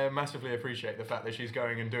 I massively appreciate the fact that she's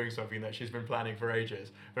going and doing something that she's been planning for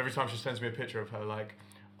ages. But every time she sends me a picture of her, like,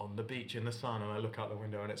 on the beach in the sun, and I look out the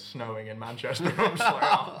window and it's snowing in Manchester, I'm just like,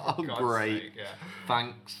 oh, for God's Great. sake, yeah.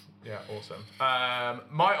 Thanks. Yeah, awesome.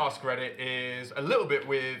 My Ask Reddit is a little bit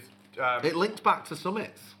with. It linked back to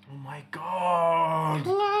summits. Oh my God!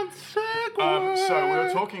 Let's segue. So we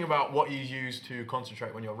were talking about what you use to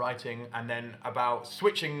concentrate when you're writing, and then about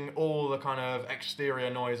switching all the kind of exterior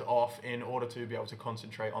noise off in order to be able to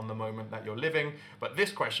concentrate on the moment that you're living. But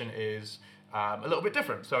this question is a little bit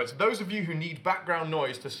different. So it's those of you who need background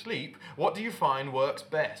noise to sleep, what do you find works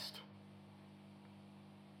best?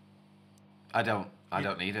 I don't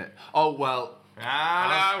need it. Oh, well,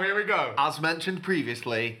 Now here we go. as mentioned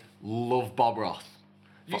previously, love Bob Ross.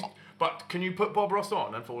 But can you put Bob Ross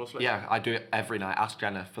on and fall asleep? Yeah, I do it every night. Ask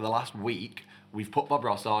Jenna. For the last week, we've put Bob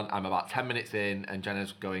Ross on. I'm about 10 minutes in, and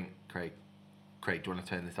Jenna's going, Craig, do you want to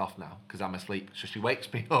turn this off now? Because I'm asleep. So she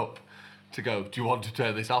wakes me up to go, do you want to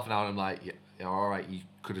turn this off now? And I'm like, yeah, all right, you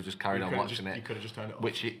could have just carried on watching it. You could have just turned it off.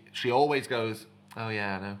 Which she always goes, oh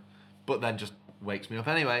yeah, I know. But then just wakes me up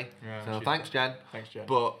anyway. Yeah, So she- thanks, Jen. Thanks, Jen.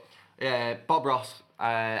 But yeah, Bob Ross,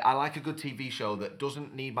 I like a good TV show that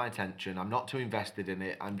doesn't need my attention. I'm not too invested in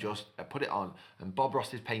it. I put it on, and Bob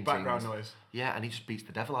Ross's paintings. Background noise. Yeah, and he just beats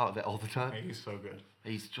the devil out of it all the time. He's so good.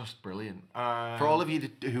 He's just brilliant. For all of you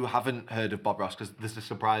who haven't heard of Bob Ross, because there's a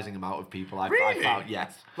surprising amount of people I Really? found.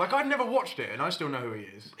 Yes. Like, I'd never watched it, and I still know who he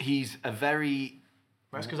is. He's a very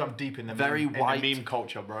That's because I'm deep in the Very meme, white. in the meme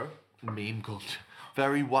culture, bro. meme culture.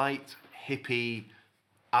 Very white, hippie,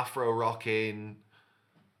 Afro-rocking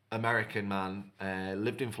American man.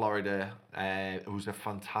 Lived in Florida. Who's a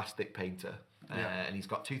fantastic painter. Yeah. And he's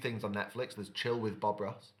got 2 things on Netflix. There's Chill with Bob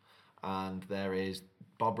Ross, and there is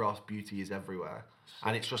Bob Ross Beauty is Everywhere.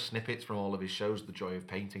 And it's just snippets from all of his shows, The Joy of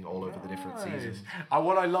Painting, all over the different seasons.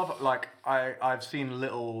 What I love, like, I've seen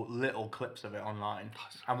little clips of it online,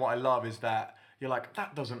 and what I love is that you're like,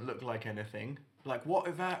 that doesn't look like anything. Like, what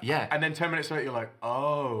is that? Yeah. And then 10 minutes later, you're like,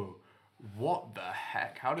 oh, what the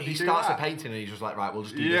heck? How did he do starts that? a painting and he's just like, right, we'll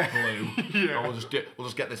just do Yeah. this blue. Yeah. And we'll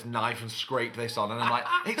just get this knife and scrape this on. And I'm like,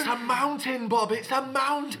 it's a mountain, Bob, it's a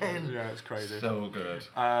mountain. Yeah, it's crazy. So good.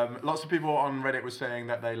 Lots of people on Reddit were saying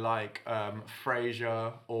that they like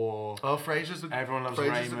Frasier or Oh, Frasier's a Everyone Loves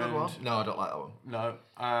Frasier's a good Raymond. one. No, I don't like that one.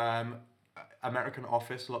 no. American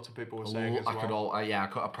Office, lots of people were saying as well. I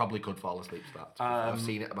probably could fall asleep to that. I've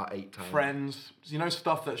seen it about 8 times. Friends,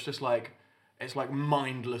 stuff that's just like, it's like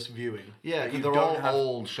mindless viewing. Yeah, Like, you they're don't all have-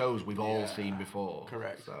 old shows we've all seen before.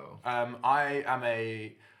 Correct. So I am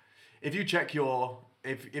if you check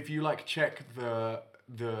if you like check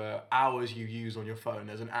the hours you use on your phone,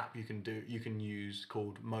 there's an app you can use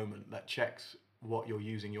called Moment that checks what you're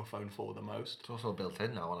using your phone for the most. it's also built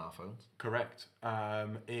in now on our phones. Correct.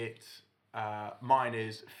 Mine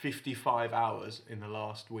is 55 hours in the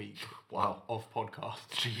last week. Wow. Of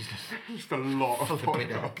podcasts. Jesus. Just a lot of Flipping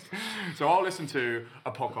podcasts. So I'll listen to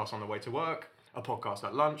a podcast on the way to work, a podcast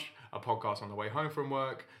at lunch, a podcast on the way home from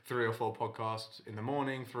work, 3 or 4 podcasts in the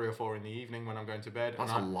morning, 3 or 4 in the evening when I'm going to bed.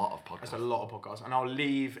 That's a lot of podcasts. That's a lot of podcasts. And I'll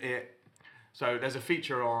leave it. So there's a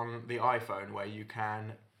feature on the iPhone where you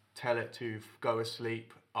can tell it to go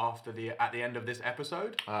asleep at the end of this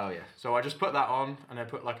episode. Oh, yeah. So I just put that on, and I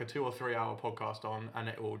put like a 2 or 3 hour podcast on, and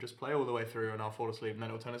it will just play all the way through, and I'll fall asleep, and then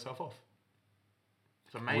it'll turn itself off.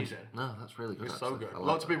 It's amazing. No, that's really good. It's so good. I like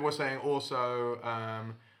Lots of that. people were saying also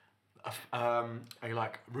a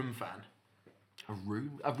like room fan.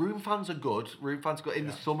 A room fans are good. Room fans are good. In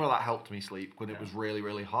the summer, that helped me sleep when it was really,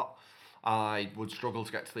 really hot. I would struggle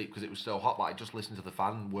to get to sleep because it was so hot, but I just listened to the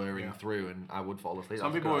fan whirring through and I would fall asleep.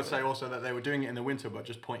 Some people would say also that they were doing it in the winter, but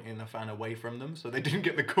just pointing the fan away from them, so they didn't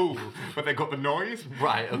get the cool, but they got the noise.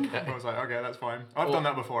 Right, okay. I was like, okay, that's fine. I've done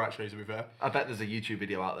that before, actually, to be fair. I bet there's a YouTube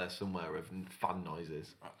video out there somewhere of fan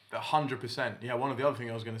noises. 100%. Yeah, one of the other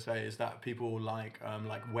things I was going to say is that people like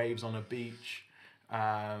waves on a beach,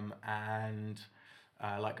 and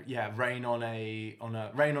rain on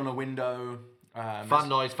a window. Fan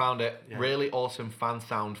noise, found it. Yeah. Really awesome fan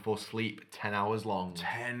sound for sleep, 10 hours long.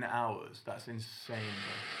 10 hours. That's insane.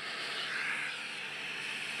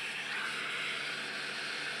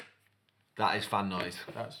 That is fan noise.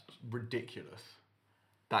 That's ridiculous.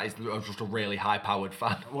 That is just a really high-powered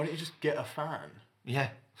fan. Why don't you just get a fan?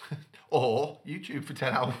 Yeah. Or YouTube for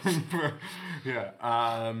 10 hours.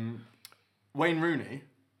 Yeah. Wayne Rooney.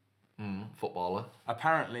 Footballer.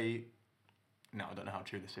 Apparently, no, I don't know how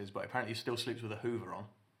true this is, but apparently he still sleeps with a Hoover on.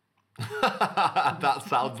 That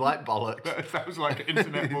sounds like bollocks. That sounds like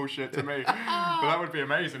internet bullshit to me. But that would be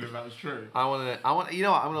amazing if that was true. I want. You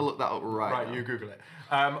know what? I'm gonna look that up right now. You Google it.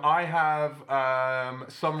 I have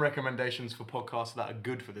some recommendations for podcasts that are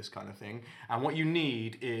good for this kind of thing. And what you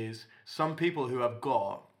need is some people who have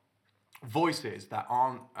got voices that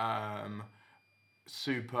aren't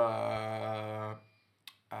super.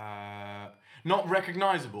 Not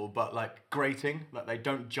recognizable, but like grating, like they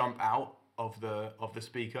don't jump out of the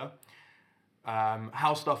speaker.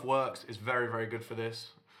 How Stuff Works is very, very good for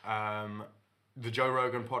this. The Joe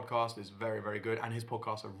Rogan podcast is very, very good, and his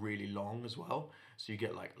podcasts are really long as well, so you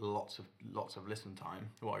get like lots of listen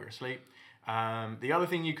time while you're asleep. The other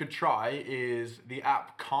thing you could try is the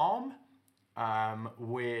app Calm,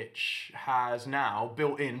 which has now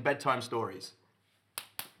built-in bedtime stories.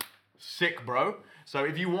 Sick, bro. So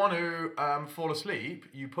if you want to fall asleep,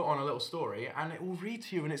 you put on a little story and it will read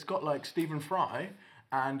to you, and it's got like Stephen Fry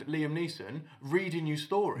and Liam Neeson reading you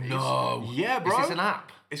stories. No. Yeah, bro. Is this an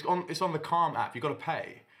app? It's on the Calm app. You got to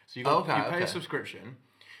pay. So you pay a subscription,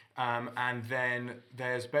 and then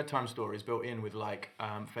there's bedtime stories built in with like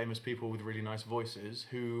famous people with really nice voices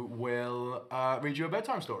who will read you a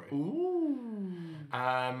bedtime story. Ooh.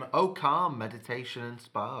 Calm meditation and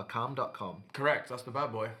spa. Calm.com. Correct. That's the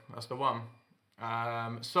bad boy. That's the one.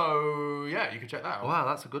 So yeah, you can check that out. Wow,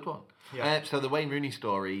 that's a good one. Yeah. So the Wayne Rooney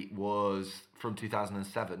story was from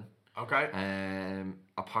 2007. Okay.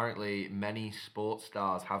 Apparently, many sports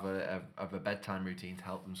stars have a bedtime routine to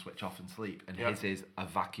help them switch off and sleep, and his is a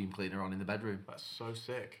vacuum cleaner on in the bedroom. That's so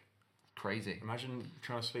sick. Crazy. Imagine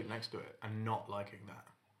trying to sleep next to it and not liking that.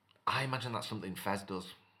 I imagine that's something Fez does.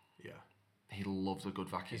 Yeah. He loves a good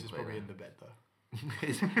vacuum He's cleaner. probably in the bed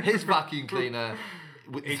though. his vacuum cleaner.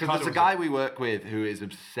 So there's a guy we work with who is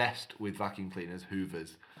obsessed with vacuum cleaners,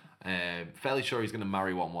 Hoovers. Fairly sure he's going to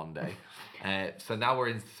marry one day. So now we're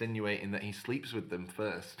insinuating that he sleeps with them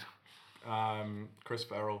first. Chris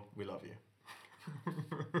Farrell, we love you.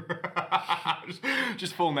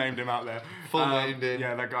 just full named him out there. Full named him.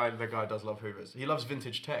 Yeah, that guy does love Hoovers. He loves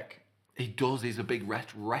vintage tech. He does. He's a big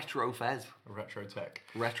retro Fez. Retro tech.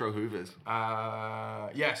 Retro Hoovers.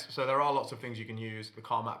 Yes, so there are lots of things you can use. The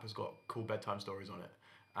Calm app has got cool bedtime stories on it.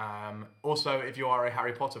 Also, if you are a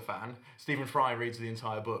Harry Potter fan, Stephen Fry reads the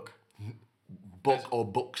entire book. Or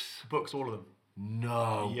books? Books, all of them.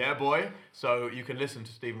 No. Yeah, boy. So you can listen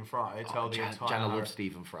to Stephen Fry tell the entire... Jana loves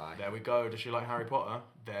Stephen Fry. There we go. Does she like Harry Potter?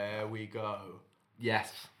 There we go.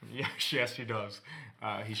 Yes. Yes, he does.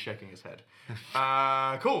 He's shaking his head.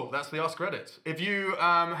 Cool. That's the Ask Reddit. If you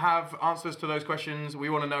have answers to those questions, we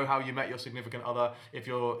want to know how you met your significant other. If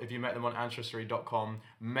you met them on ancestry.com,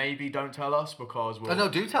 maybe don't tell us because we'll... Oh, no,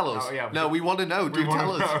 do tell us. Oh, yeah. No, we want to know. Do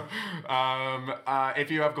tell us.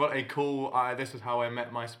 If you have got a cool, this is how I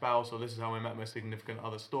met my spouse or this is how I met my significant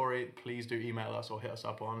other story, please do email us or hit us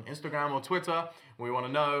up on Instagram or Twitter. We want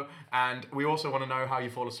to know. And we also want to know how you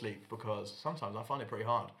fall asleep because sometimes I find it pretty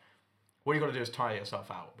hard. What you got to do is tire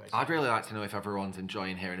yourself out, basically. I'd really like to know if everyone's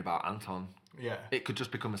enjoying hearing about Anton. Yeah. It could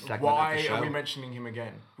just become a segment Why of the show. are we mentioning him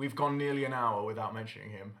again? We've gone nearly an hour without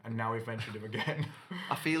mentioning him, and now we've mentioned him again.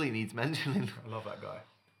 I feel he needs mentioning. I love that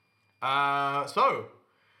guy. So,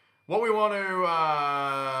 what we want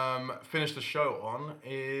to finish the show on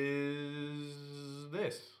is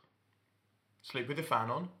this. Sleep with your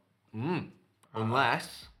fan on.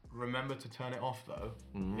 Unless... Remember to turn it off, though,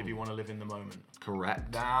 if you want to live in the moment.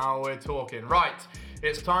 Correct. Now we're talking. Right,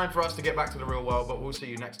 it's time for us to get back to the real world, but we'll see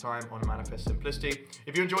you next time on Manifest Simplicity.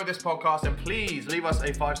 If you enjoyed this podcast, then please leave us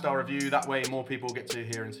a 5-star review. That way more people get to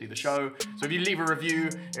hear and see the show. So if you leave a review,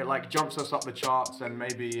 it jumps us up the charts, and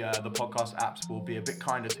maybe the podcast apps will be a bit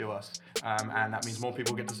kinder to us. And that means more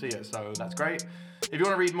people get to see it, so that's great. If you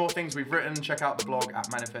want to read more things we've written, check out the blog at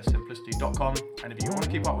manifestsimplicity.com. And if you want to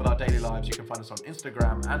keep up with our daily lives, you can find us on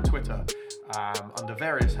Instagram and Twitter under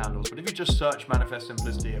various handles. But if you just search Manifest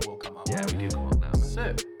Simplicity, it will come up. Yeah, we do come up now. That's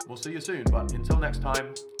it. We'll see you soon. But until next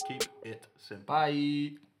time, keep it simple.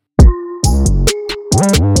 Bye.